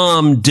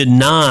mom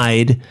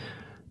denied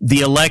the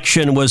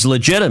election was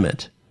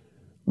legitimate.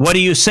 What do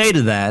you say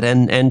to that?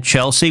 And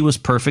Chelsea was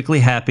perfectly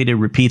happy to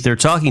repeat their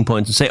talking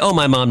points and say, oh,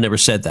 my mom never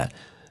said that.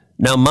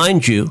 Now,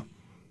 mind you,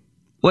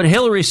 what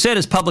Hillary said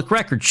is public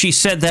record. She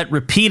said that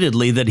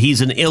repeatedly, that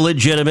he's an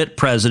illegitimate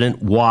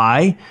president.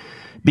 Why?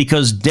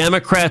 Because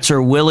Democrats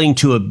are willing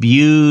to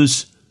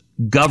abuse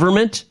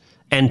government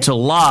and to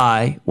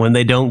lie when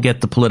they don't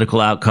get the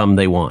political outcome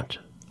they want.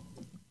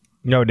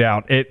 No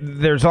doubt.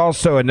 There's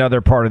also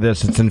another part of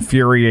this that's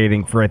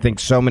infuriating for, I think,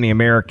 so many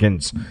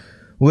Americans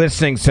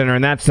listening, Senator,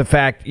 and that's the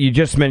fact you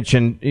just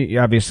mentioned,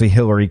 obviously,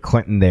 Hillary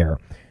Clinton there.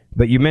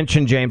 But you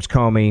mentioned James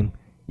Comey.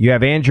 You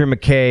have Andrew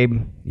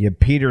McCabe. You have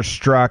Peter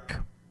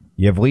Strzok.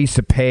 You have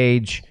Lisa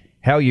Page.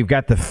 Hell, you've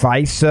got the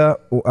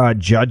FISA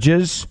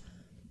judges.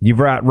 You've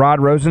got Rod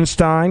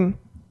Rosenstein.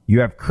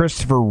 You have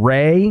Christopher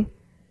Wray.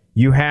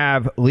 You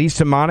have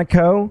Lisa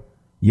Monaco.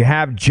 You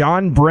have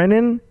John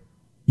Brennan.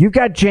 You've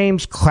got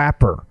James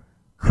Clapper,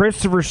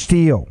 Christopher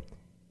Steele,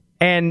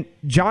 and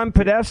John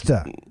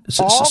Podesta.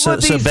 So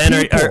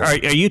Ben, are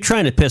you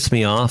trying to piss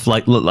me off?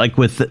 Like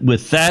with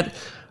that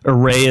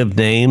array of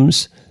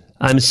names,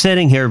 I'm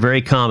sitting here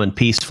very calm and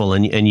peaceful,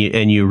 and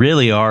you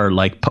really are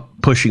like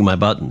pushing my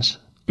buttons.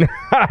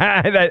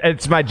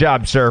 It's my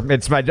job, sir.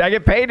 I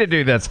get paid to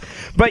do this.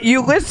 But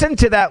you listen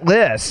to that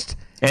list.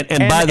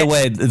 And by the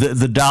way,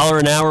 the $1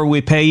 an hour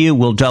we pay you,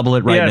 we'll double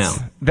it right now.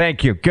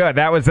 Thank you. Good.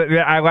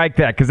 I like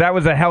that, because that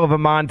was a hell of a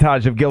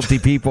montage of guilty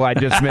people I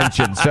just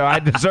mentioned. So I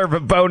deserve a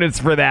bonus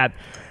for that.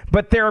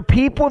 But there are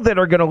people that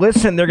are going to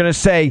listen. They're going to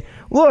say,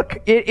 look,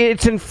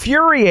 it's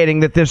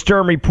infuriating that this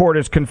Durham report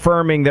is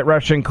confirming that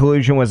Russian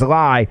collusion was a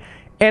lie.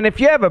 And if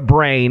you have a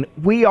brain,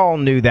 we all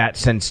knew that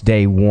since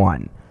day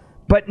one.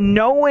 But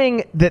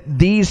knowing that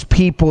these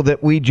people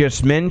that we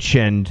just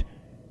mentioned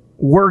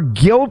were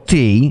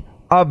guilty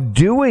of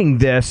doing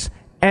this,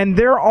 and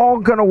they're all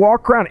going to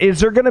walk around, is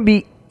there going to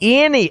be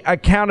any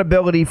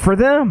accountability for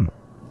them?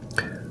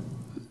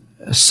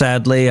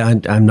 Sadly,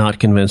 I'm not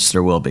convinced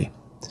there will be.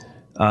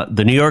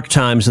 The New York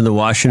Times and the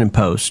Washington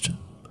Post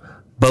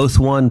both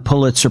won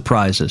Pulitzer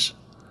Prizes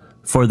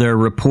for their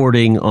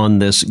reporting on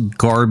this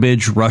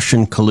garbage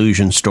Russian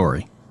collusion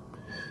story.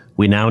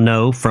 We now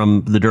know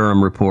from the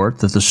Durham report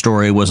that the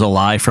story was a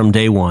lie from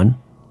day one,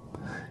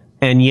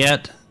 and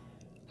yet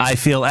I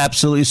feel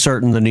absolutely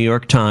certain the New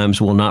York Times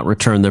will not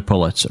return their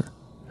Pulitzer.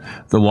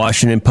 The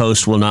Washington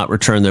Post will not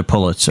return their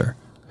Pulitzer.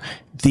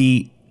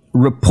 The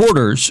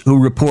reporters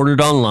who reported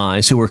on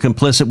lies, who were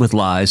complicit with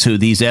lies, who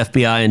these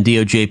FBI and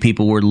DOJ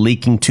people were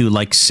leaking to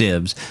like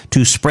sieves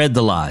to spread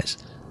the lies,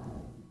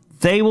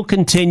 they will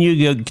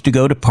continue to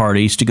go to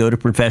parties, to go to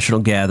professional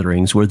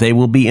gatherings where they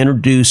will be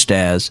introduced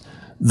as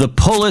the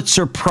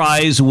Pulitzer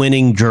Prize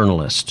winning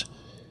journalist.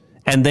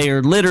 And they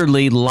are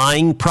literally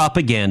lying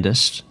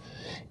propagandists.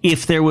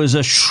 If there was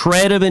a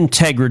shred of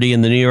integrity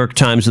in the New York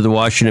Times or the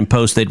Washington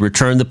Post, they'd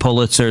return the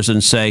Pulitzers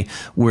and say,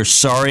 we're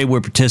sorry, we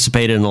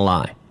participated in a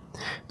lie.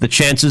 The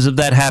chances of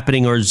that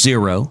happening are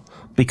zero,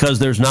 because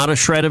there's not a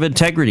shred of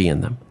integrity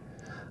in them.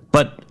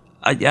 But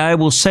I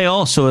will say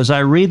also, as I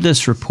read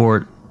this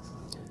report,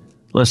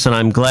 listen,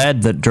 I'm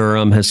glad that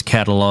Durham has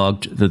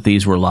cataloged that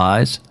these were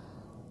lies,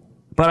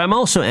 but I'm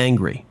also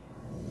angry.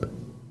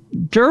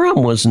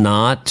 Durham was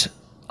not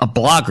a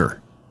blogger.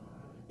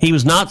 He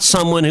was not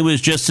someone who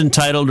was just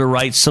entitled to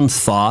write some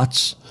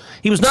thoughts.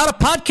 He was not a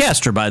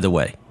podcaster, by the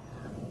way.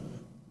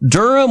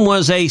 Durham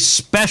was a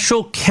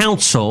special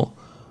counsel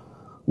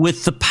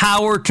with the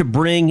power to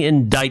bring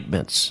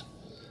indictments.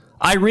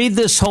 I read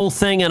this whole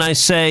thing and I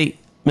say,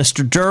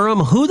 Mr. Durham,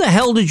 who the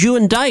hell did you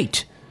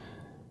indict?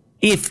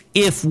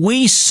 If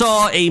we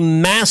saw a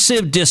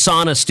massive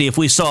dishonesty, if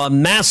we saw a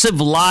massive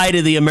lie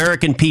to the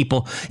American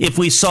people, if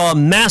we saw a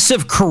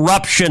massive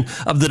corruption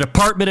of the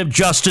Department of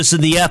Justice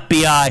and the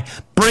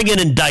FBI, bring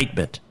an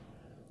indictment.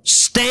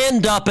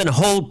 Stand up and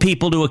hold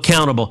people to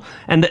accountable.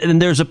 And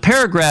there's a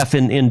paragraph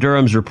in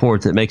Durham's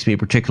report that makes me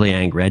particularly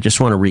angry. I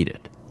just want to read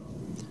it.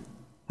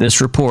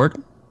 This report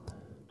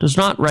does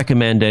not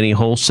recommend any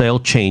wholesale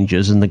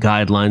changes in the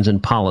guidelines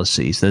and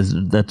policies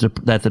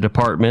that the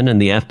department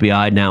and the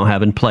FBI now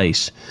have in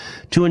place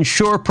to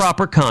ensure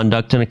proper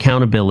conduct and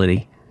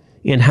accountability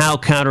in how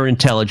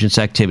counterintelligence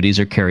activities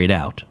are carried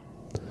out.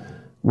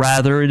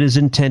 Rather, it is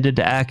intended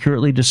to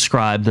accurately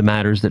describe the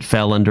matters that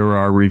fell under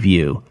our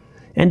review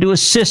and to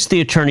assist the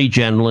Attorney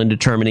General in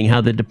determining how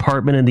the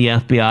department and the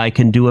FBI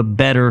can do a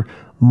better,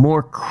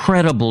 more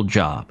credible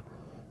job.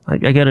 I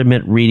got to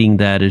admit, reading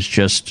that is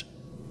just...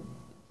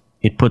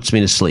 it puts me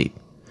to sleep.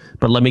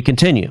 But let me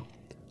continue.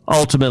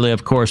 Ultimately,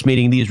 of course,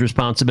 meeting these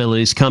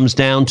responsibilities comes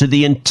down to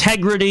the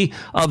integrity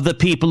of the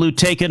people who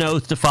take an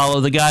oath to follow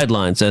the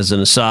guidelines. As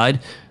an aside,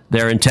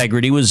 their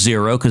integrity was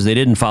zero because they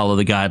didn't follow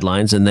the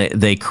guidelines and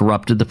they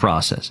corrupted the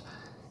process.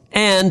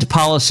 And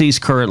policies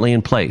currently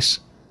in place.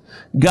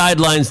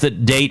 Guidelines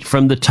that date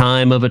from the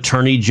time of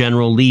Attorney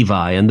General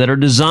Levi and that are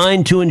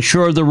designed to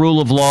ensure the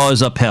rule of law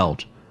is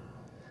upheld.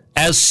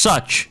 As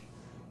such,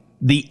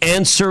 the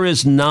answer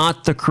is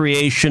not the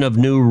creation of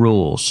new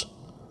rules,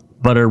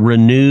 but a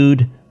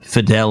renewed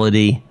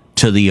fidelity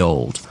to the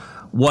old.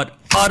 What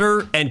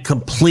utter and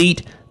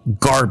complete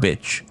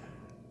garbage.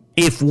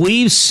 If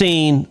we've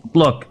seen,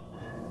 look,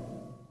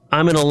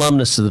 I'm an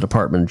alumnus of the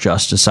Department of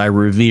Justice. I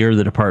revere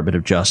the Department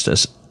of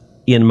Justice.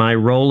 In my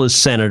role as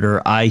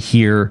senator, I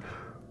hear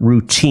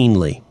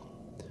routinely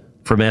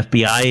from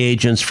FBI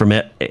agents, from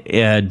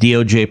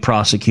DOJ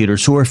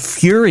prosecutors who are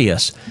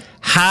furious.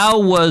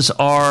 How was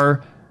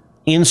our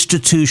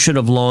institution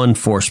of law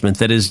enforcement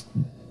that is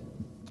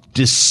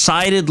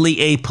decidedly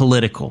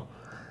apolitical,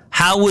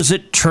 how was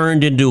it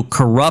turned into a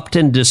corrupt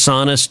and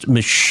dishonest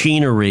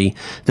machinery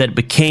that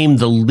became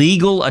the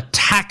legal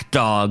attack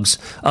dogs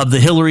of the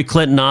Hillary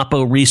Clinton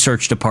Oppo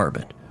Research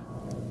Department?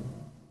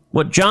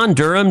 What John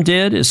Durham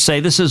did is say,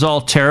 this is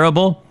all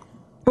terrible,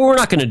 but we're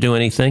not going to do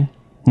anything.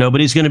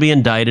 Nobody's going to be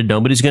indicted.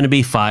 Nobody's going to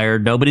be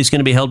fired. Nobody's going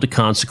to be held to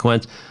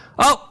consequence.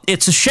 Oh,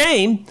 it's a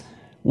shame.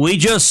 We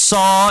just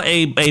saw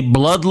a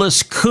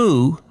bloodless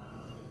coup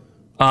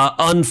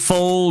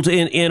unfold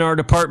in our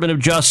Department of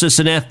Justice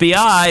and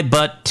FBI,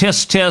 but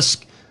tisk,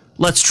 tisk,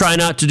 let's try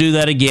not to do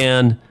that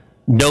again.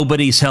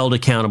 Nobody's held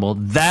accountable.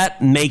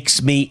 That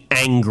makes me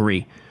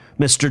angry.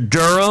 Mr.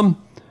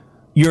 Durham,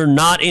 you're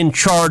not in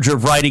charge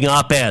of writing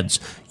op-eds.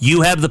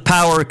 You have the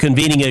power of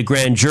convening a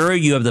grand jury.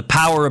 You have the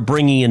power of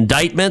bringing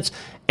indictments,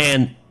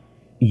 and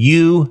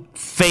you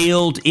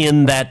failed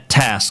in that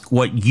task.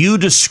 What you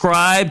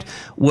described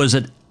was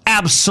an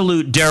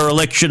absolute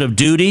dereliction of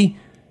duty,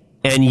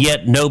 and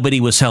yet nobody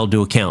was held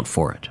to account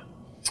for it.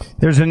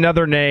 There's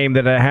another name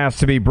that has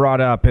to be brought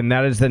up, and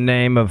that is the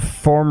name of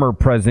former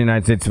President of the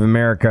United States of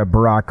America,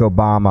 Barack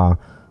Obama.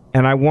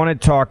 And I want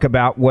to talk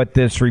about what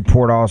this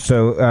report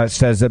also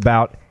says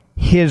about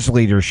his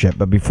leadership.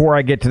 But before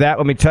I get to that,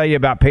 let me tell you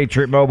about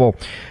Patriot Mobile.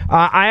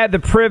 I had the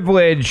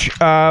privilege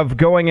of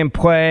going and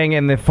playing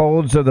in the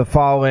Folds of the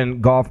Fallen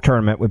golf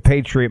tournament with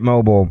Patriot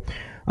Mobile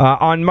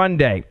on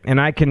Monday. And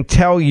I can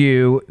tell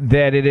you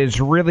that it is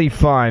really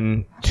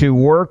fun to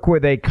work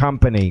with a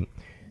company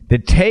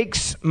that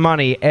takes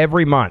money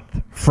every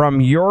month from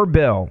your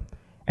bill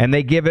and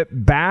they give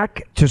it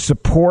back to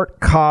support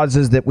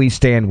causes that we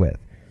stand with.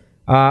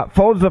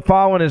 Folds of the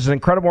Fallen is an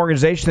incredible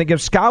organization that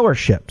gives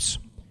scholarships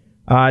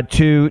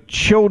to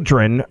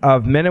children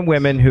of men and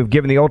women who've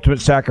given the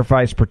ultimate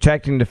sacrifice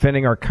protecting and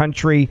defending our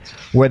country,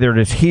 whether it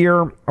is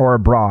here or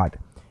abroad.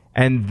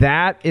 And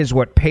that is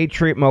what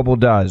Patriot Mobile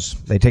does.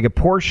 They take a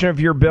portion of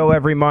your bill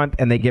every month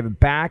and they give it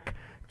back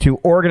to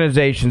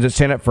organizations that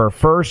stand up for our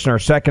First and our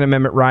Second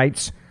Amendment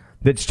rights,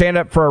 that stand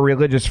up for our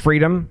religious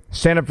freedom,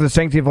 stand up for the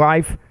sanctity of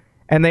life,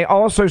 and they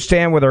also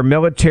stand with our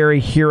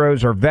military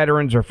heroes, our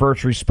veterans, our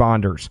first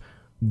responders.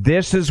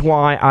 This is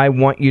why I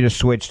want you to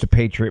switch to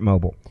Patriot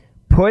Mobile.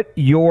 Put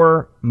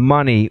your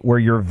money where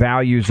your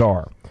values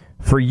are.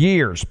 For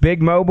years,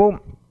 Big Mobile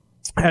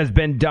has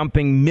been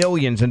dumping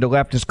millions into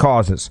leftist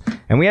causes,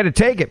 and we had to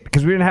take it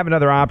because we didn't have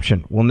another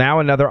option. Well, now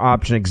another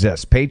option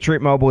exists.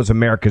 Patriot Mobile is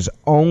America's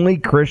only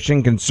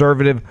Christian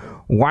conservative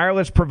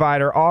wireless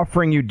provider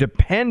offering you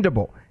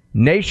dependable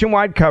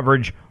nationwide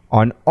coverage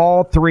on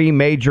all three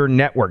major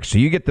networks. So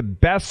you get the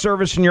best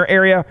service in your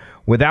area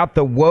without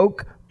the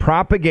woke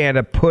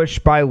propaganda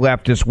pushed by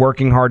leftists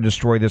working hard to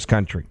destroy this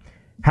country.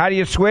 How do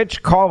you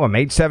switch? Call them,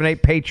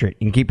 878-PATRIOT.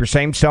 You can keep your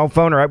same cell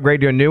phone or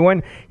upgrade to a new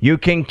one. You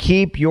can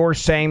keep your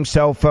same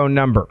cell phone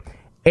number.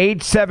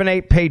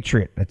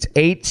 878-PATRIOT. That's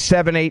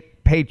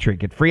 878-PATRIOT.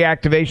 Get free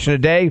activation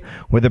today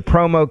with the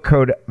promo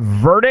code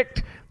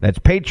VERDICT. That's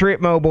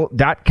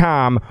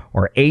patriotmobile.com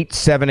or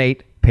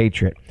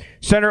 878-PATRIOT.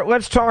 Senator,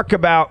 let's talk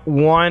about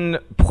one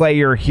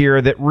player here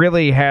that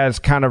really has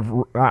kind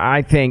of,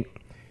 I think,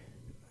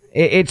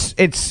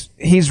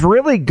 he's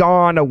really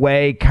gone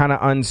away kind of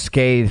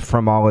unscathed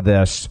from all of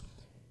this.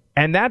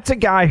 And that's a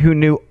guy who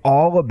knew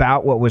all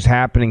about what was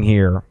happening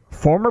here.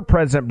 Former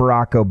President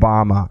Barack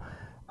Obama.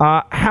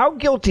 How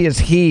guilty is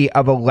he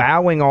of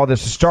allowing all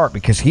this to start?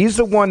 Because he's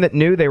the one that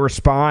knew they were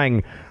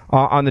spying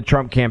on the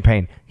Trump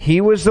campaign. He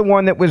was the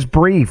one that was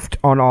briefed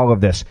on all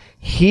of this.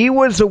 He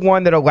was the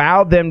one that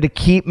allowed them to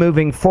keep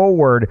moving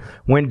forward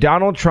when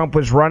Donald Trump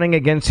was running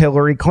against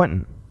Hillary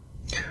Clinton.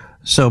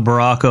 So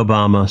Barack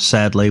Obama,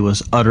 sadly,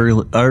 was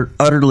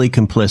utterly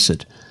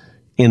complicit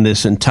in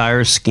this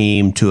entire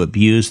scheme to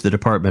abuse the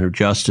Department of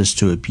Justice,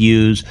 to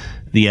abuse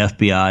the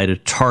FBI, to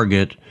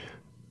target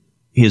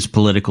his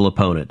political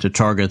opponent, to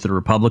target the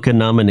Republican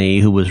nominee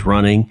who was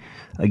running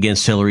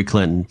against Hillary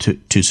Clinton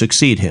to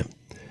succeed him.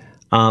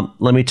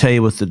 Let me tell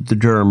you what the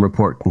Durham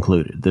report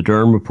concluded. The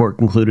Durham report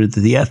concluded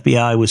that the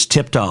FBI was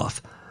tipped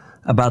off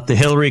about the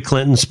Hillary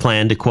Clinton's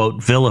plan to,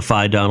 quote,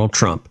 vilify Donald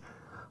Trump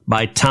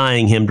by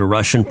tying him to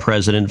Russian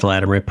President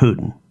Vladimir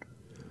Putin.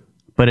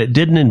 But it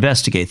didn't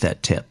investigate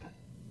that tip.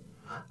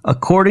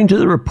 According to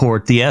the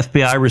report, the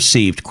FBI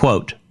received,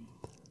 quote,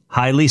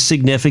 highly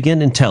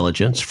significant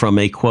intelligence from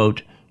a,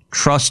 quote,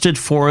 trusted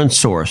foreign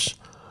source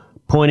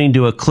pointing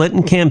to a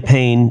Clinton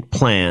campaign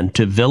plan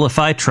to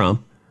vilify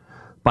Trump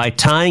by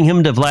tying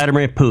him to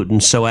Vladimir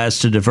Putin so as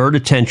to divert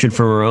attention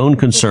from her own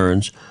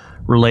concerns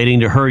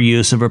relating to her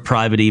use of a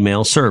private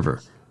email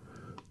server.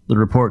 The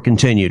report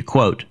continued,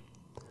 quote,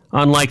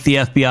 unlike the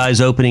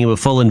FBI's opening of a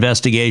full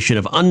investigation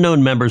of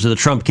unknown members of the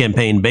Trump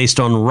campaign based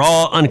on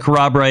raw,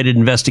 uncorroborated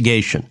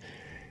investigation,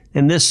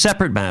 in this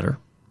separate matter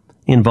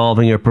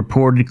involving a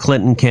purported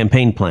Clinton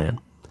campaign plan,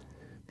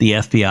 the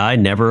FBI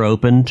never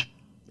opened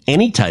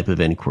any type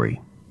of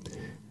inquiry,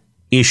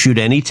 issued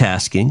any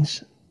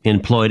taskings,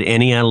 employed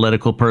any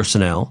analytical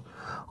personnel,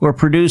 or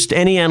produced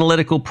any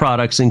analytical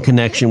products in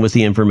connection with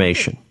the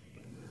information.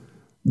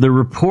 The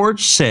report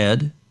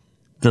said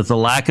that the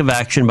lack of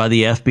action by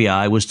the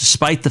FBI was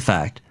despite the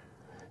fact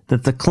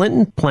that the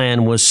Clinton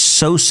plan was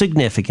so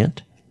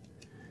significant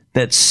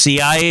that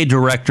CIA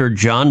Director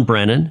John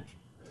Brennan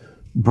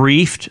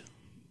briefed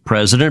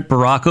President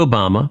Barack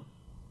Obama,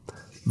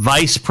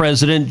 Vice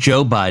President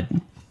Joe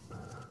Biden,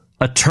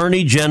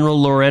 Attorney General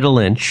Loretta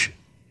Lynch,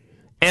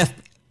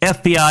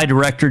 FBI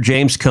Director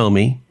James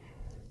Comey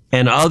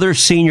and other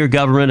senior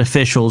government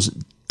officials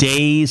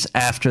days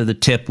after the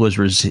tip was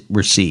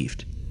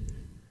received.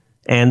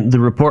 And the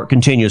report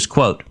continues,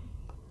 quote,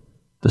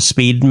 the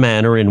speed and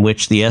manner in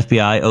which the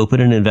FBI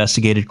opened and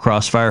investigated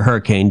Crossfire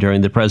Hurricane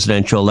during the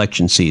presidential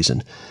election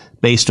season,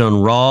 based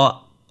on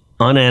raw,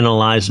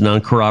 unanalyzed, and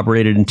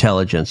uncorroborated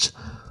intelligence,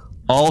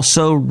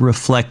 also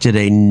reflected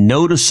a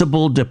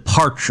noticeable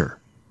departure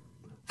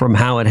from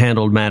how it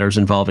handled matters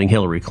involving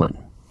Hillary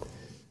Clinton.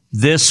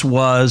 This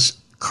was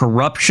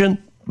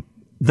corruption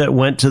that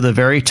went to the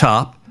very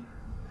top,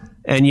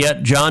 and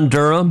yet John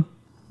Durham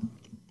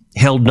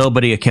held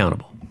nobody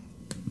accountable.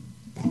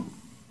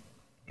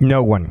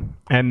 No one.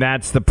 And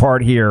that's the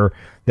part here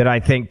that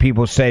I think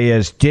people say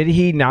is, did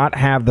he not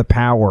have the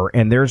power?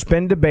 And there's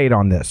been debate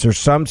on this. There's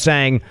some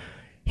saying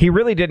he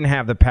really didn't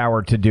have the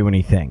power to do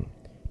anything.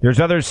 There's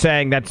others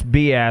saying that's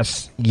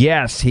BS.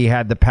 Yes, he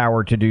had the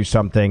power to do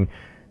something.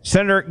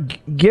 Senator,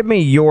 give me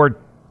your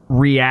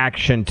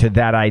reaction to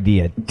that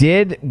idea.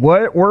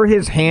 Were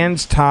his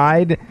hands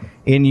tied,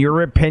 in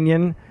your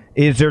opinion?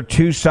 Is there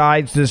two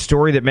sides to the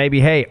story that maybe,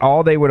 hey,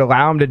 all they would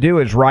allow him to do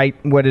is write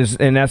what is,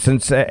 in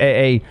essence,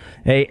 a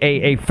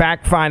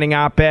fact-finding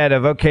op-ed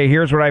of, okay,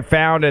 here's what I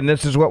found, and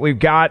this is what we've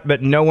got,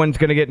 but no one's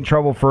going to get in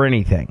trouble for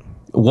anything?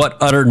 What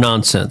utter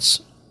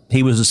nonsense.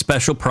 He was a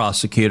special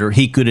prosecutor.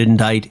 He could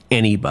indict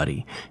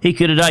anybody. He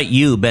could indict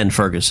you, Ben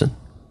Ferguson,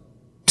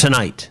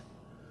 tonight.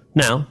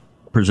 Now,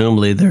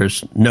 presumably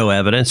there's no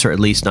evidence, or at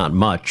least not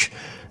much,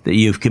 that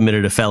you've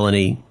committed a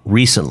felony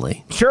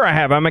recently. Sure I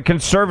have. I'm a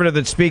conservative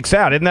that speaks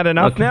out. Isn't that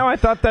enough now? I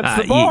thought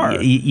that's the bar.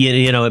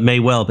 You know, it may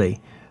well be.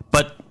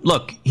 But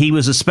look, he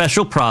was a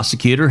special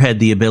prosecutor, had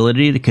the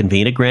ability to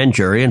convene a grand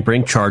jury and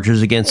bring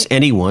charges against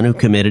anyone who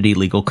committed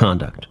illegal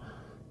conduct.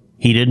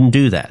 He didn't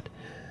do that.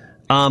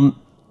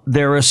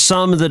 There are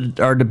some that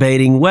are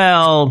debating,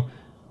 well,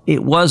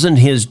 it wasn't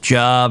his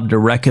job to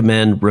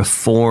recommend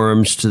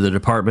reforms to the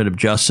Department of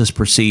Justice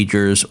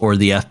procedures or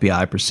the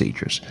FBI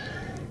procedures.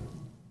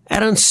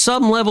 And on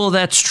some level,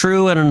 that's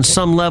true, and on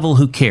some level,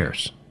 who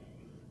cares?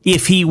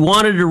 If he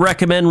wanted to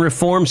recommend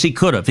reforms, he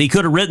could have. He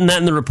could have written that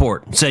in the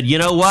report and said, you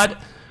know what?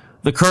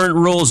 The current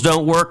rules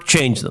don't work,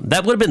 change them.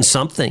 That would have been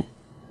something.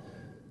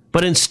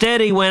 But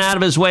instead, he went out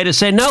of his way to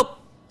say, nope,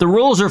 the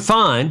rules are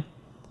fine.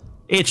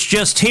 It's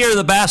just here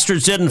the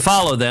bastards didn't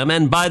follow them.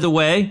 And by the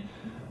way,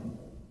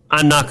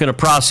 I'm not going to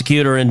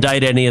prosecute or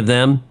indict any of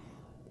them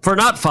for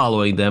not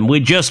following them. We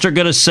just are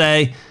going to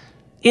say,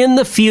 in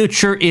the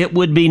future, it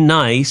would be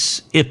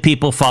nice if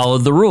people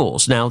followed the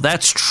rules. Now,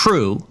 that's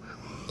true,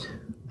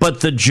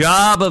 but the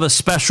job of a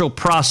special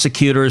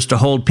prosecutor is to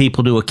hold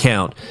people to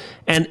account.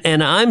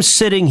 And I'm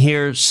sitting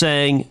here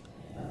saying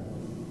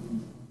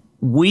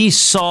we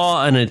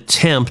saw an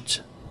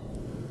attempt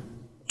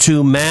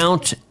to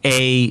mount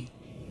a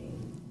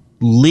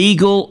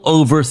legal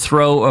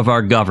overthrow of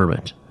our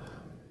government,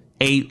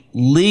 a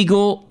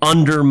legal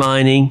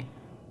undermining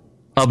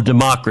of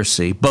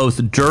democracy,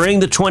 both during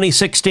the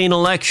 2016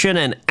 election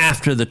and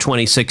after the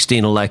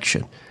 2016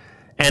 election.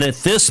 And at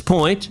this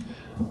point,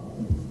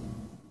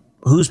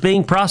 who's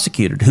being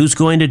prosecuted? Who's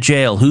going to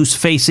jail? Who's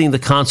facing the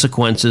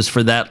consequences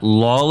for that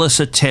lawless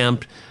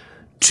attempt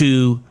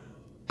to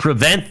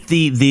prevent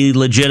the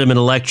legitimate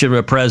election of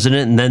a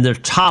president and then to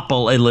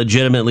topple a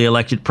legitimately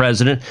elected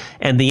president?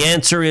 And the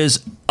answer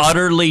is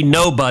utterly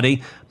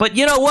nobody. But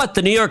you know what?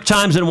 The New York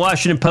Times and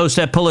Washington Post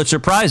have Pulitzer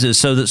Prizes,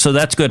 so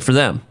that's good for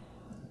them.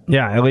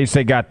 Yeah, at least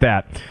they got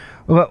that.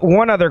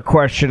 One other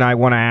question I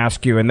want to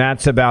ask you, and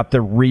that's about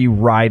the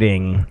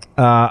rewriting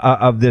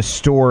of this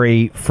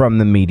story from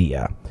the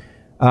media.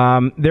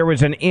 There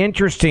was an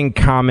interesting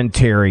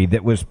commentary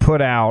that was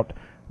put out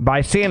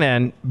by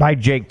CNN by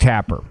Jake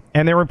Tapper,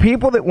 and there were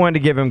people that wanted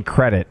to give him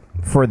credit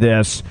for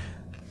this.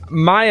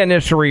 My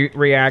initial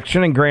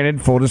reaction, and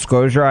granted, full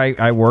disclosure,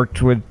 I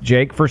worked with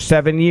Jake for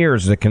 7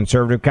 years as a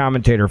conservative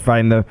commentator,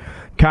 fighting the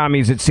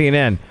commies at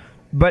CNN.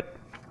 But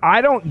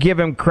I don't give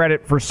him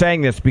credit for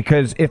saying this,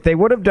 because if they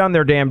would have done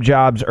their damn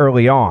jobs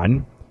early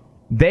on,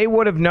 they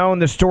would have known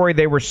the story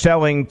they were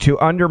selling to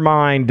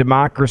undermine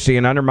democracy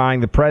and undermine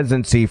the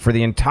presidency for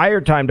the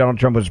entire time Donald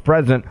Trump was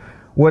president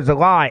was a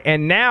lie.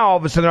 And now all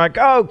of a sudden they're like,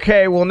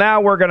 okay, well, now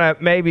we're going to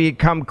maybe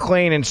come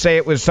clean and say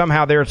it was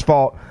somehow their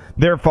fault.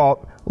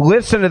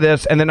 Listen to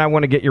this, and then I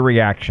want to get your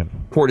reaction.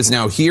 Report is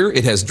now here.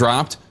 It has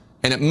dropped.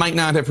 And it might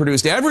not have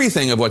produced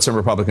everything of what some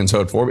Republicans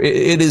hoped for.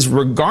 It is,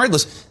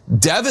 regardless,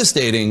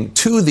 devastating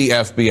to the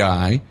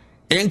FBI,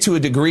 and to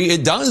a degree,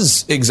 it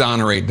does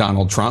exonerate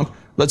Donald Trump.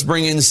 Let's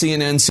bring in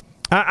CNN.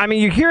 I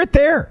mean, you hear it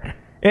there,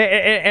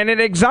 and it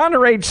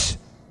exonerates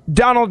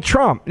Donald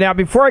Trump. Now,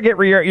 before I get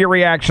your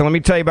reaction, let me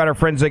tell you about our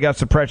friends at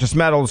Augusta Precious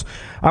Metals.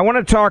 I want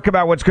to talk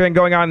about what's going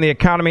on in the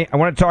economy. I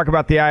want to talk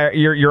about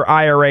your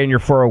IRA and your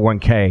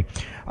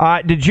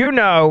 401k. Did you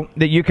know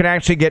that you can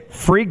actually get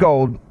free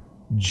gold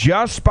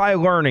just by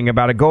learning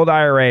about a gold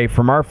IRA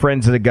from our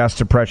friends at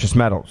Augusta Precious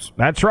Metals?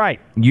 That's right.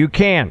 You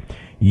can.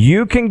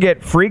 You can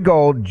get free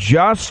gold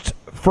just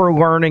for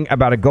learning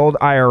about a gold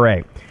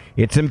IRA.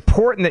 It's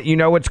important that you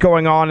know what's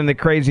going on in the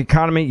crazy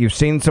economy. You've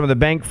seen some of the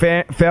bank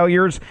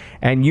failures,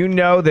 and you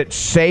know that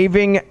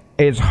saving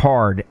is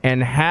hard,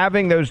 and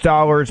having those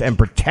dollars and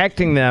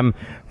protecting them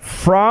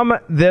from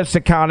this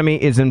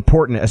economy is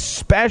important,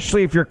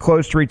 especially if you're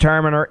close to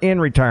retirement or in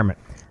retirement.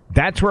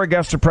 That's where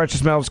Augusta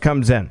Precious Metals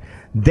comes in.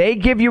 They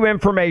give you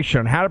information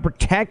on how to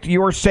protect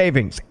your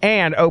savings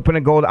and open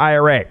a gold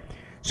IRA.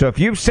 So if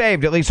you've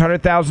saved at least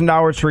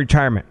 $100,000 for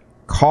retirement,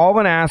 call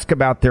and ask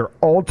about their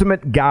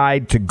ultimate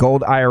guide to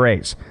gold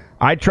IRAs.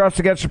 I trust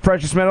Augusta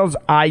Precious Metals.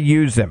 I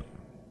use them.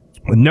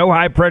 With no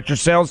high-pressure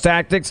sales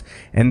tactics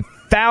and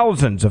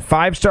thousands of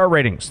 5-star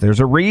ratings, there's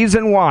a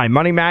reason why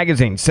Money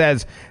Magazine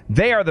says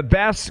they are the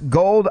best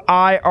gold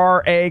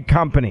IRA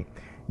company.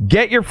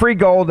 Get your free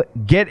gold,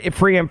 get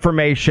free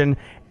information,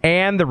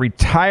 and the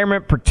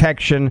retirement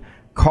protection.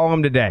 Call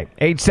them today.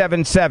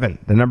 877,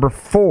 the number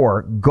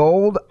 4,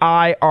 Gold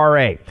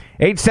IRA.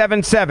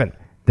 877,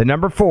 the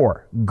number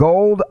 4,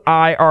 Gold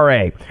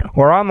IRA.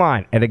 Or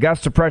online at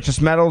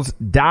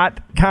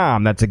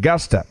AugustaPreciousMetals.com. That's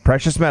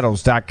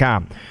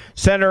AugustaPreciousMetals.com.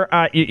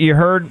 Senator, you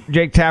heard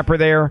Jake Tapper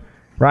there,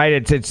 right?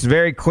 It's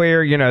very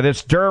clear,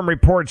 this Durham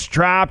report's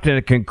dropped, and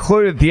it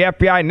concluded the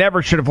FBI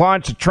never should have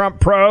launched a Trump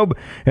probe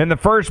in the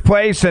first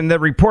place, and the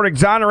report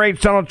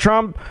exonerates Donald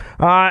Trump,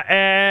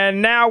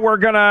 and now we're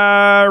going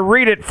to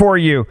read it for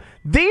you.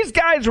 These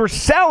guys were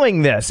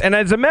selling this, and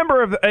as a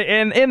member of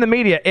in the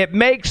media, it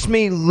makes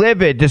me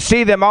livid to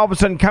see them all of a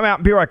sudden come out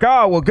and be like,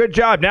 oh, well, good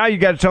job. Now you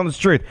got to tell us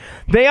the truth.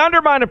 They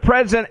undermine the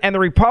president and the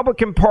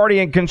Republican Party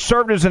and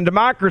conservatives and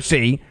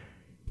democracy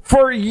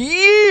for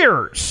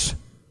years.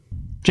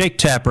 Jake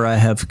Tapper, I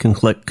have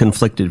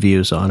conflicted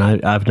views on.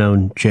 I've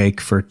known Jake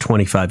for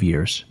 25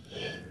 years.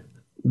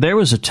 There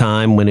was a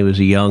time when he was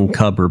a young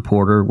cub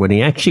reporter, when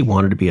he actually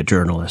wanted to be a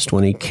journalist,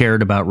 when he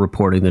cared about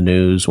reporting the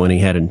news, when he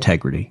had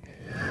integrity.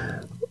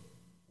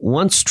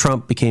 Once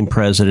Trump became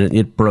president,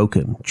 it broke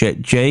him.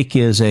 Jake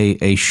is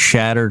a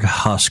shattered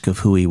husk of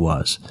who he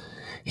was.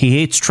 He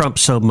hates Trump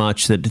so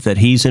much that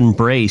he's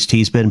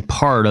been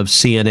part of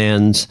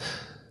CNN's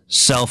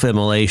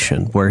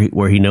self-immolation,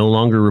 where he no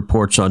longer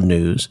reports on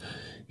news.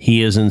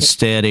 He is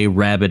instead a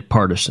rabid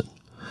partisan.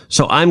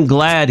 So I'm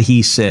glad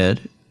he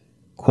said,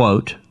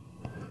 quote,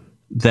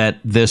 that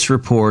this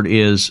report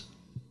is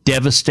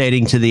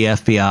devastating to the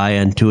FBI,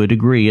 and to a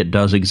degree it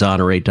does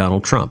exonerate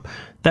Donald Trump.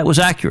 That was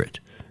accurate.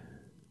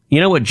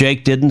 You know what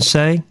Jake didn't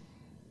say?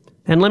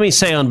 And let me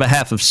say on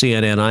behalf of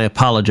CNN, I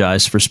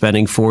apologize for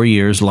spending 4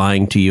 years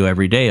lying to you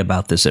every day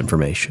about this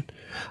information.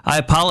 I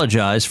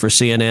apologize for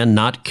CNN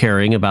not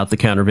caring about the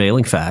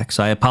countervailing facts.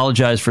 I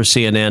apologize for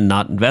CNN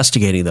not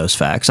investigating those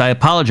facts. I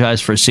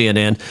apologize for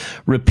CNN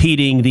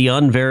repeating the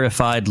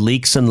unverified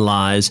leaks and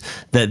lies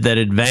that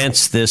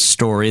advanced this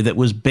story that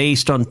was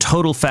based on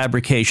total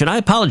fabrication. I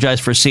apologize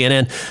for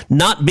CNN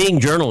not being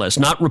journalists,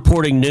 not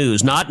reporting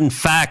news, not in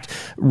fact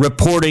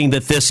reporting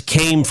that this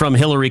came from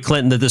Hillary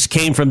Clinton, that this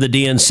came from the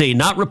DNC,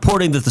 not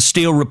reporting that the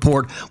Steele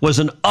report was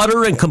an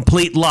utter and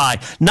complete lie,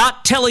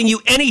 not telling you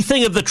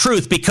anything of the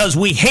truth because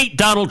we hate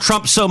Donald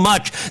Trump so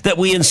much that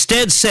we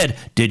instead said,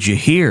 did you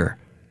hear?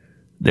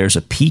 There's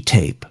a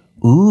P-tape.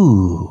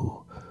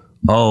 Ooh.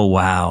 Oh,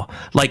 wow.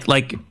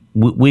 Like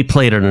we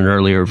played in an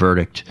earlier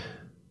verdict,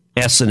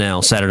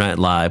 SNL, Saturday Night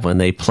Live, when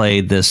they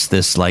played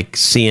this like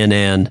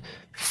CNN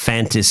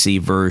fantasy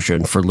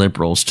version for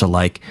liberals to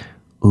like,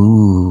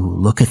 ooh,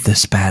 look at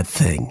this bad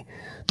thing.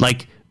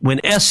 Like when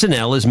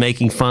SNL is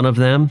making fun of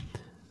them,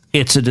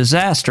 it's a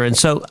disaster. And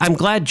so I'm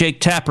glad Jake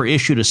Tapper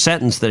issued a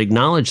sentence that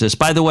acknowledged this.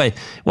 By the way, it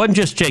wasn't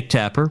just Jake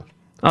Tapper.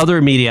 Other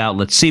media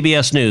outlets,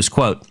 CBS News,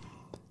 quote,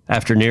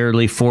 after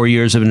nearly 4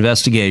 years of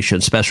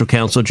investigation, Special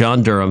Counsel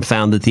John Durham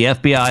found that the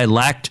FBI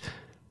lacked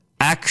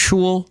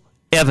actual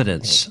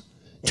evidence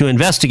to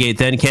investigate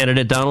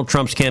then-candidate Donald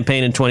Trump's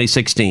campaign in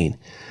 2016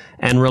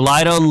 and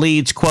relied on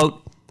leads,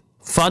 quote,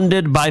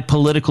 funded by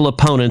political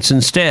opponents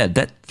instead.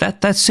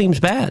 That seems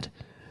bad.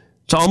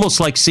 It's almost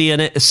like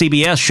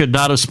CBS should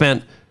not have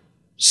spent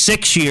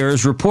 6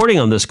 years reporting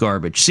on this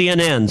garbage.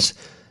 CNN's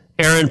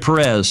Aaron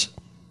Perez,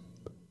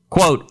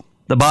 quote,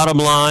 the bottom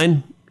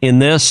line in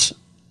this,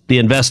 the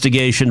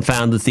investigation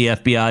found that the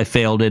FBI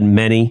failed in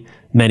many,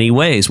 many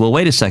ways. Well,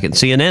 wait a second.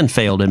 CNN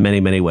failed in many,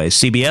 many ways.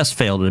 CBS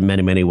failed in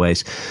many, many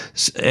ways.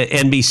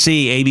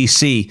 NBC,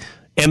 ABC,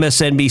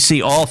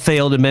 MSNBC all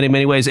failed in many,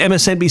 many ways.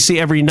 MSNBC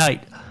every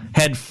night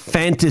had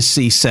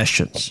fantasy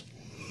sessions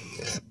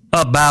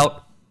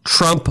about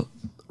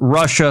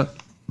Trump-Russia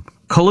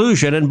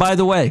collusion. And by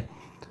the way,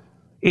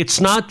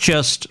 it's not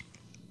just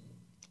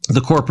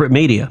the corporate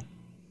media.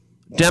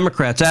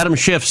 Democrats, Adam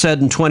Schiff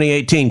said in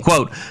 2018,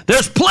 quote,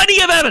 there's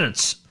plenty of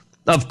evidence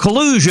of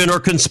collusion or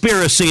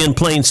conspiracy in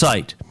plain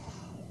sight.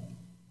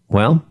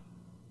 Well,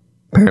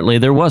 apparently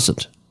there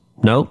wasn't.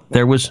 No,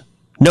 there was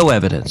no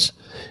evidence.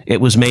 It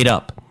was made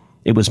up.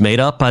 It was made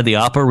up by the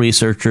Oppo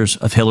researchers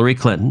of Hillary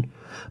Clinton.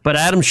 But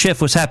Adam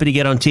Schiff was happy to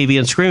get on TV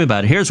and scream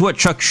about it. Here's what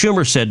Chuck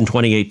Schumer said in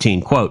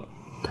 2018, quote,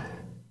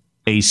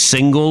 a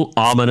single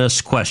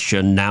ominous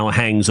question now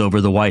hangs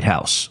over the White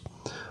House.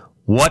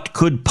 What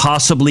could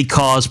possibly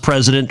cause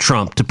President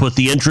Trump to put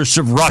the interests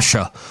of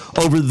Russia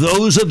over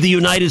those of the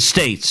United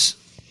States?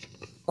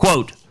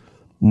 Quote,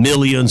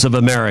 millions of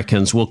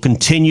Americans will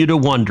continue to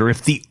wonder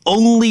if the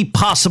only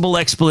possible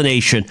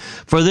explanation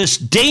for this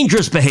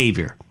dangerous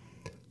behavior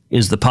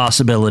is the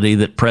possibility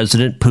that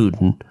President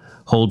Putin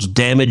holds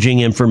damaging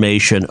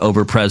information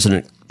over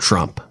President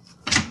Trump.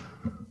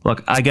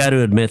 Look, I got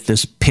to admit,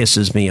 this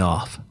pisses me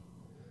off.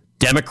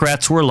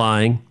 Democrats were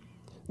lying.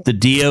 The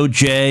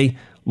DOJ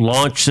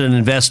launched an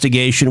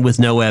investigation with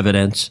no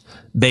evidence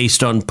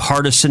based on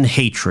partisan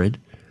hatred,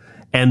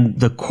 and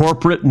the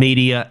corporate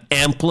media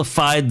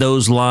amplified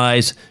those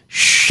lies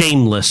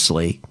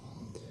shamelessly.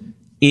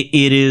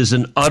 It is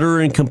an utter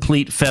and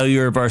complete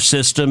failure of our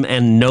system,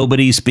 and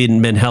nobody's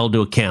been held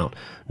to account.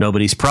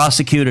 Nobody's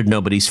prosecuted,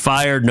 nobody's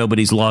fired,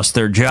 nobody's lost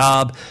their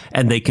job,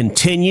 and they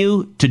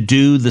continue to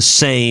do the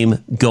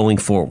same going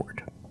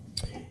forward.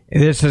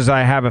 This is,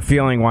 I have a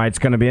feeling, why it's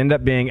going to end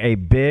up being a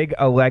big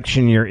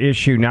election year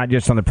issue, not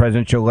just on the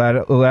presidential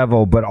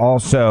level, but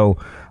also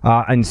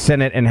in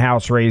Senate and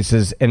House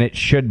races, and it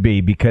should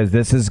be, because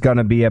this is going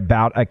to be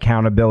about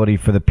accountability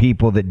for the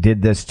people that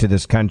did this to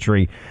this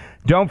country.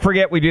 Don't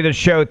forget, we do this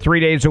show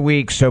 3 days a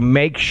week, so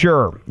make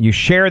sure you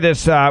share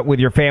this with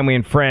your family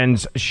and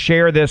friends.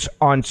 Share this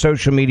on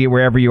social media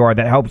wherever you are.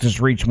 That helps us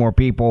reach more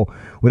people.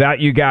 Without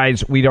you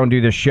guys, we don't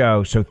do this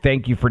show, so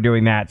thank you for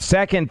doing that.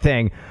 Second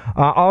thing,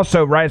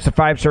 also write us a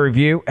 5-star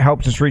review.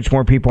 Helps us reach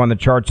more people on the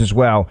charts as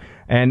well.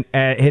 And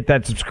hit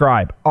that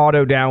subscribe,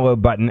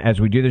 auto-download button as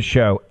we do the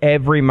show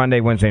every Monday,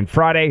 Wednesday, and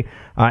Friday.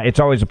 It's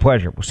always a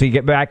pleasure. We'll see you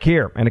get back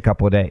here in a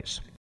couple of days.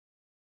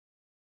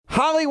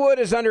 Hollywood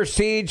is under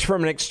siege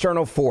from an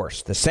external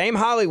force. The same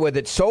Hollywood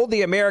that sold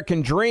the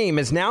American dream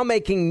is now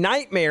making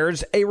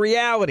nightmares a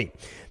reality.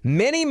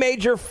 Many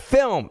major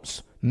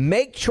films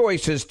make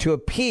choices to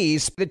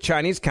appease the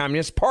Chinese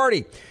Communist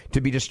Party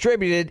to be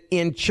distributed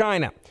in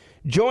China.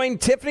 Join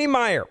Tiffany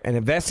Meyer, an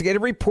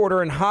investigative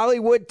reporter in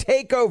Hollywood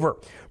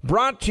Takeover,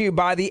 brought to you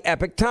by the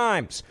Epoch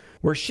Times,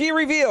 where she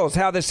reveals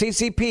how the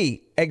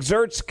CCP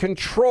exerts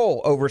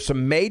control over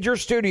some major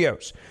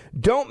studios.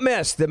 Don't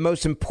miss the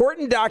most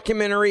important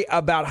documentary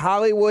about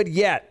Hollywood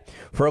yet.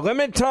 For a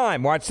limited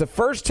time, watch the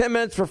first 10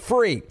 minutes for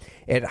free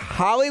at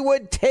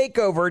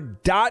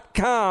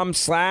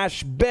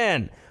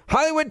HollywoodTakeover.com/Ben.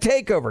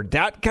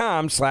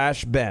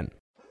 HollywoodTakeover.com/Ben.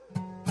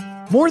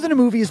 More Than a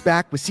Movie is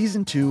back with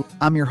Season 2.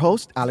 I'm your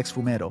host, Alex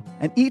Fumero.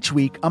 And each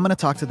week, I'm going to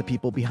talk to the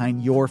people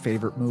behind your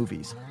favorite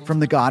movies. From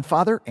The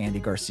Godfather, Andy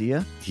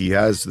Garcia. He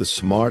has the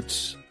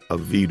smarts of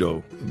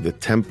Vito, the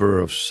temper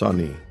of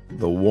Sonny,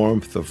 the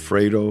warmth of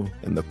Fredo,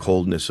 and the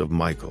coldness of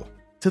Michael.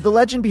 To the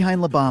legend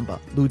behind La Bamba,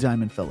 Lou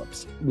Diamond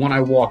Phillips. When I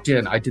walked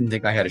in, I didn't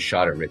think I had a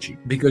shot at Richie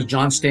because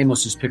John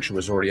Stamos' picture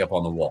was already up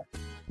on the wall.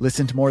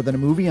 Listen to More Than a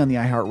Movie on the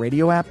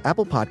iHeartRadio app,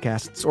 Apple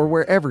Podcasts, or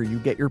wherever you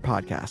get your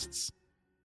podcasts.